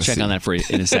 I'll check on that for you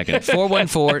in a second.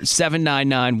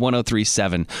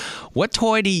 414-799-1037. What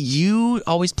toy do you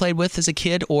always played with as a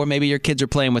kid, or maybe your kids are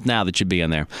playing with now that should be in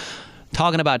there?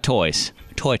 Talking about toys.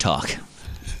 Toy Talk.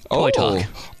 Toy Talk.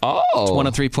 Oh. It's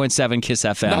 103.7 KISS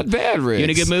FM. Not bad, Rick. You in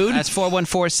a good mood? That's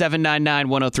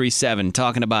 414-799-1037.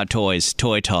 Talking about toys.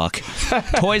 Toy Talk.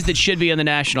 Toys that should be in the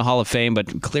National Hall of Fame,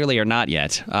 but clearly are not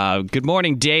yet. Good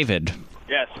morning, David.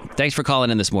 Yes. Thanks for calling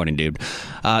in this morning, dude.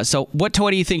 So what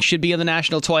toy do you think should be in the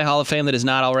National Toy Hall of Fame that is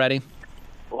not already?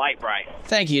 Light Bright.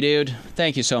 Thank you, dude.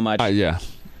 Thank you so much. Yeah.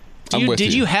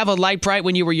 Did you have a Light Bright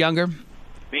when you were younger?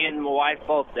 Me and my wife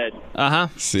both did. Uh-huh.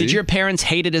 See? Did your parents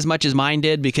hate it as much as mine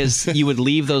did because you would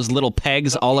leave those little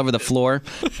pegs all over the floor?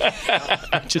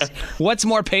 What's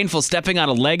more painful, stepping on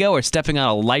a Lego or stepping on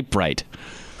a Light Bright?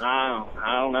 I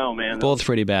don't know, man. Both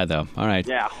pretty bad, though. All right.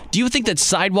 Yeah. Do you think that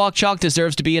Sidewalk Chalk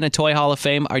deserves to be in a Toy Hall of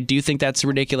Fame, or do you think that's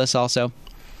ridiculous also?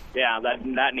 Yeah,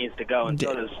 that needs to go, and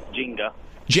so does Jenga.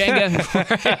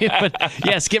 But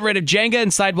yes, get rid of Jenga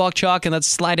and Sidewalk Chalk, and let's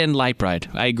slide in Light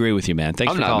Bright. I agree with you, man.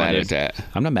 Thanks for calling, dude. I'm not mad at that.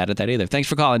 I'm not mad at that either. Thanks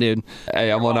for calling, dude.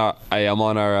 Hey, I'm on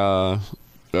our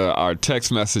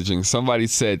text messaging. Somebody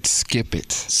said skip it.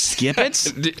 Skip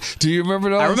it? Do you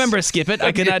remember those? I remember skip it.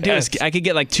 I could not do it. I could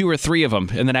get like 2 or 3 of them,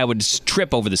 and then I would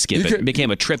trip over the skip it. It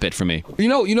became a trip it for me. You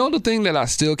know the thing that I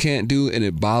still can't do, and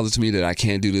it bothers me that I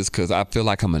can't do this because I feel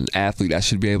like I'm an athlete. I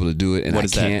should be able to do it, and I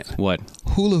can't. What?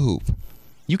 Hula hoop.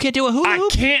 You can't do a hula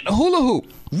hoop? I can't hula hoop.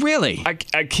 Really? I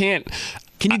can't.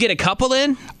 Can you get a couple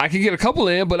in? I can get a couple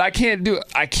in, but I can't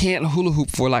hula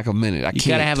hoop for like a minute.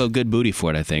 You got to have a good booty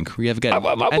for it, I think.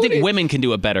 I think women can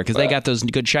do it better because they got those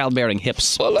good childbearing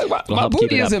hips. Well, like my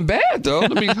booty isn't bad, though.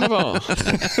 Let me come on.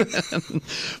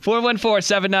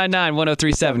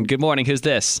 414-799-1037. Good morning. Who's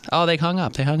this? Oh, they hung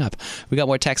up. We got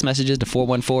more text messages to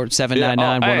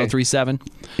 414-799-1037.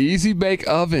 Easy Bake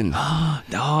Oven. Oh,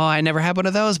 I never had one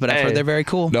of those, but I've heard they're very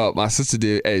cool. No, my sister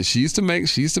did. Hey, she used to make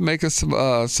us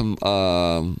some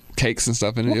cakes and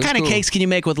stuff in it. What kind of cakes can you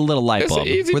make with a little light bulb?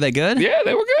 Were they good? Yeah,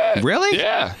 they were good. Really?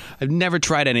 Yeah. I've never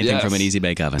tried anything from an Easy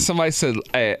Bake Oven. Somebody said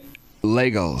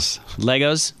Legos.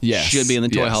 Legos? Yes. Should be in the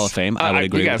Toy Hall of Fame. I would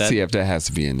agree with that. We got to see if that has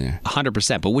to be in there.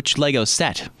 100%. But which Lego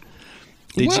set?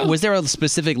 Was there a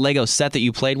specific Lego set that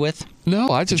you played with?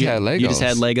 No, I just had Legos. You just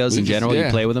had Legos in general? You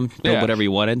play with them? Build whatever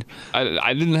you wanted?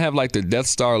 I didn't have like the Death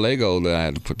Star Lego that I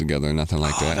had to put together or nothing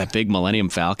like that. That big Millennium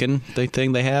Falcon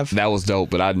thing they have? That was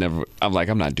dope, but I'm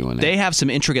not doing that. They have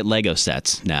some intricate Lego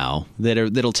sets now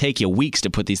that'll take you weeks to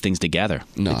put these things together.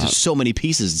 No. There's so many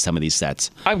pieces in some of these sets.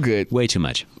 I'm good. Way too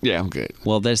much. Yeah, I'm good.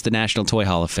 Well, there's the National Toy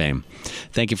Hall of Fame.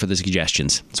 Thank you for the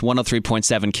suggestions. It's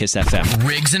 103.7 KISS FM.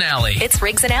 Riggs and Alley. It's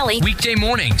Riggs and Alley. Weekday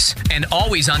mornings and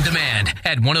always on demand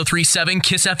at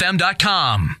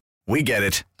 1037kissfm.com. We get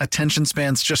it. Attention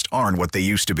spans just aren't what they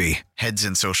used to be. Heads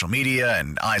in social media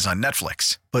and eyes on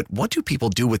Netflix. But what do people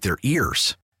do with their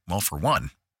ears? Well, for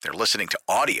one, they're listening to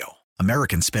audio.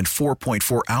 Americans spend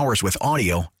 4.4 hours with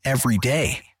audio every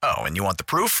day. Oh, and you want the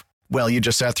proof? Well, you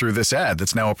just sat through this ad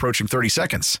that's now approaching 30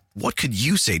 seconds. What could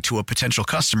you say to a potential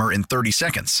customer in 30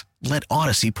 seconds? Let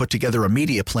Odyssey put together a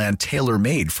media plan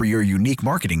tailor-made for your unique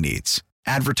marketing needs.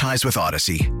 Advertise with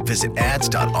Odyssey. Visit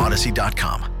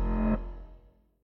ads.odyssey.com.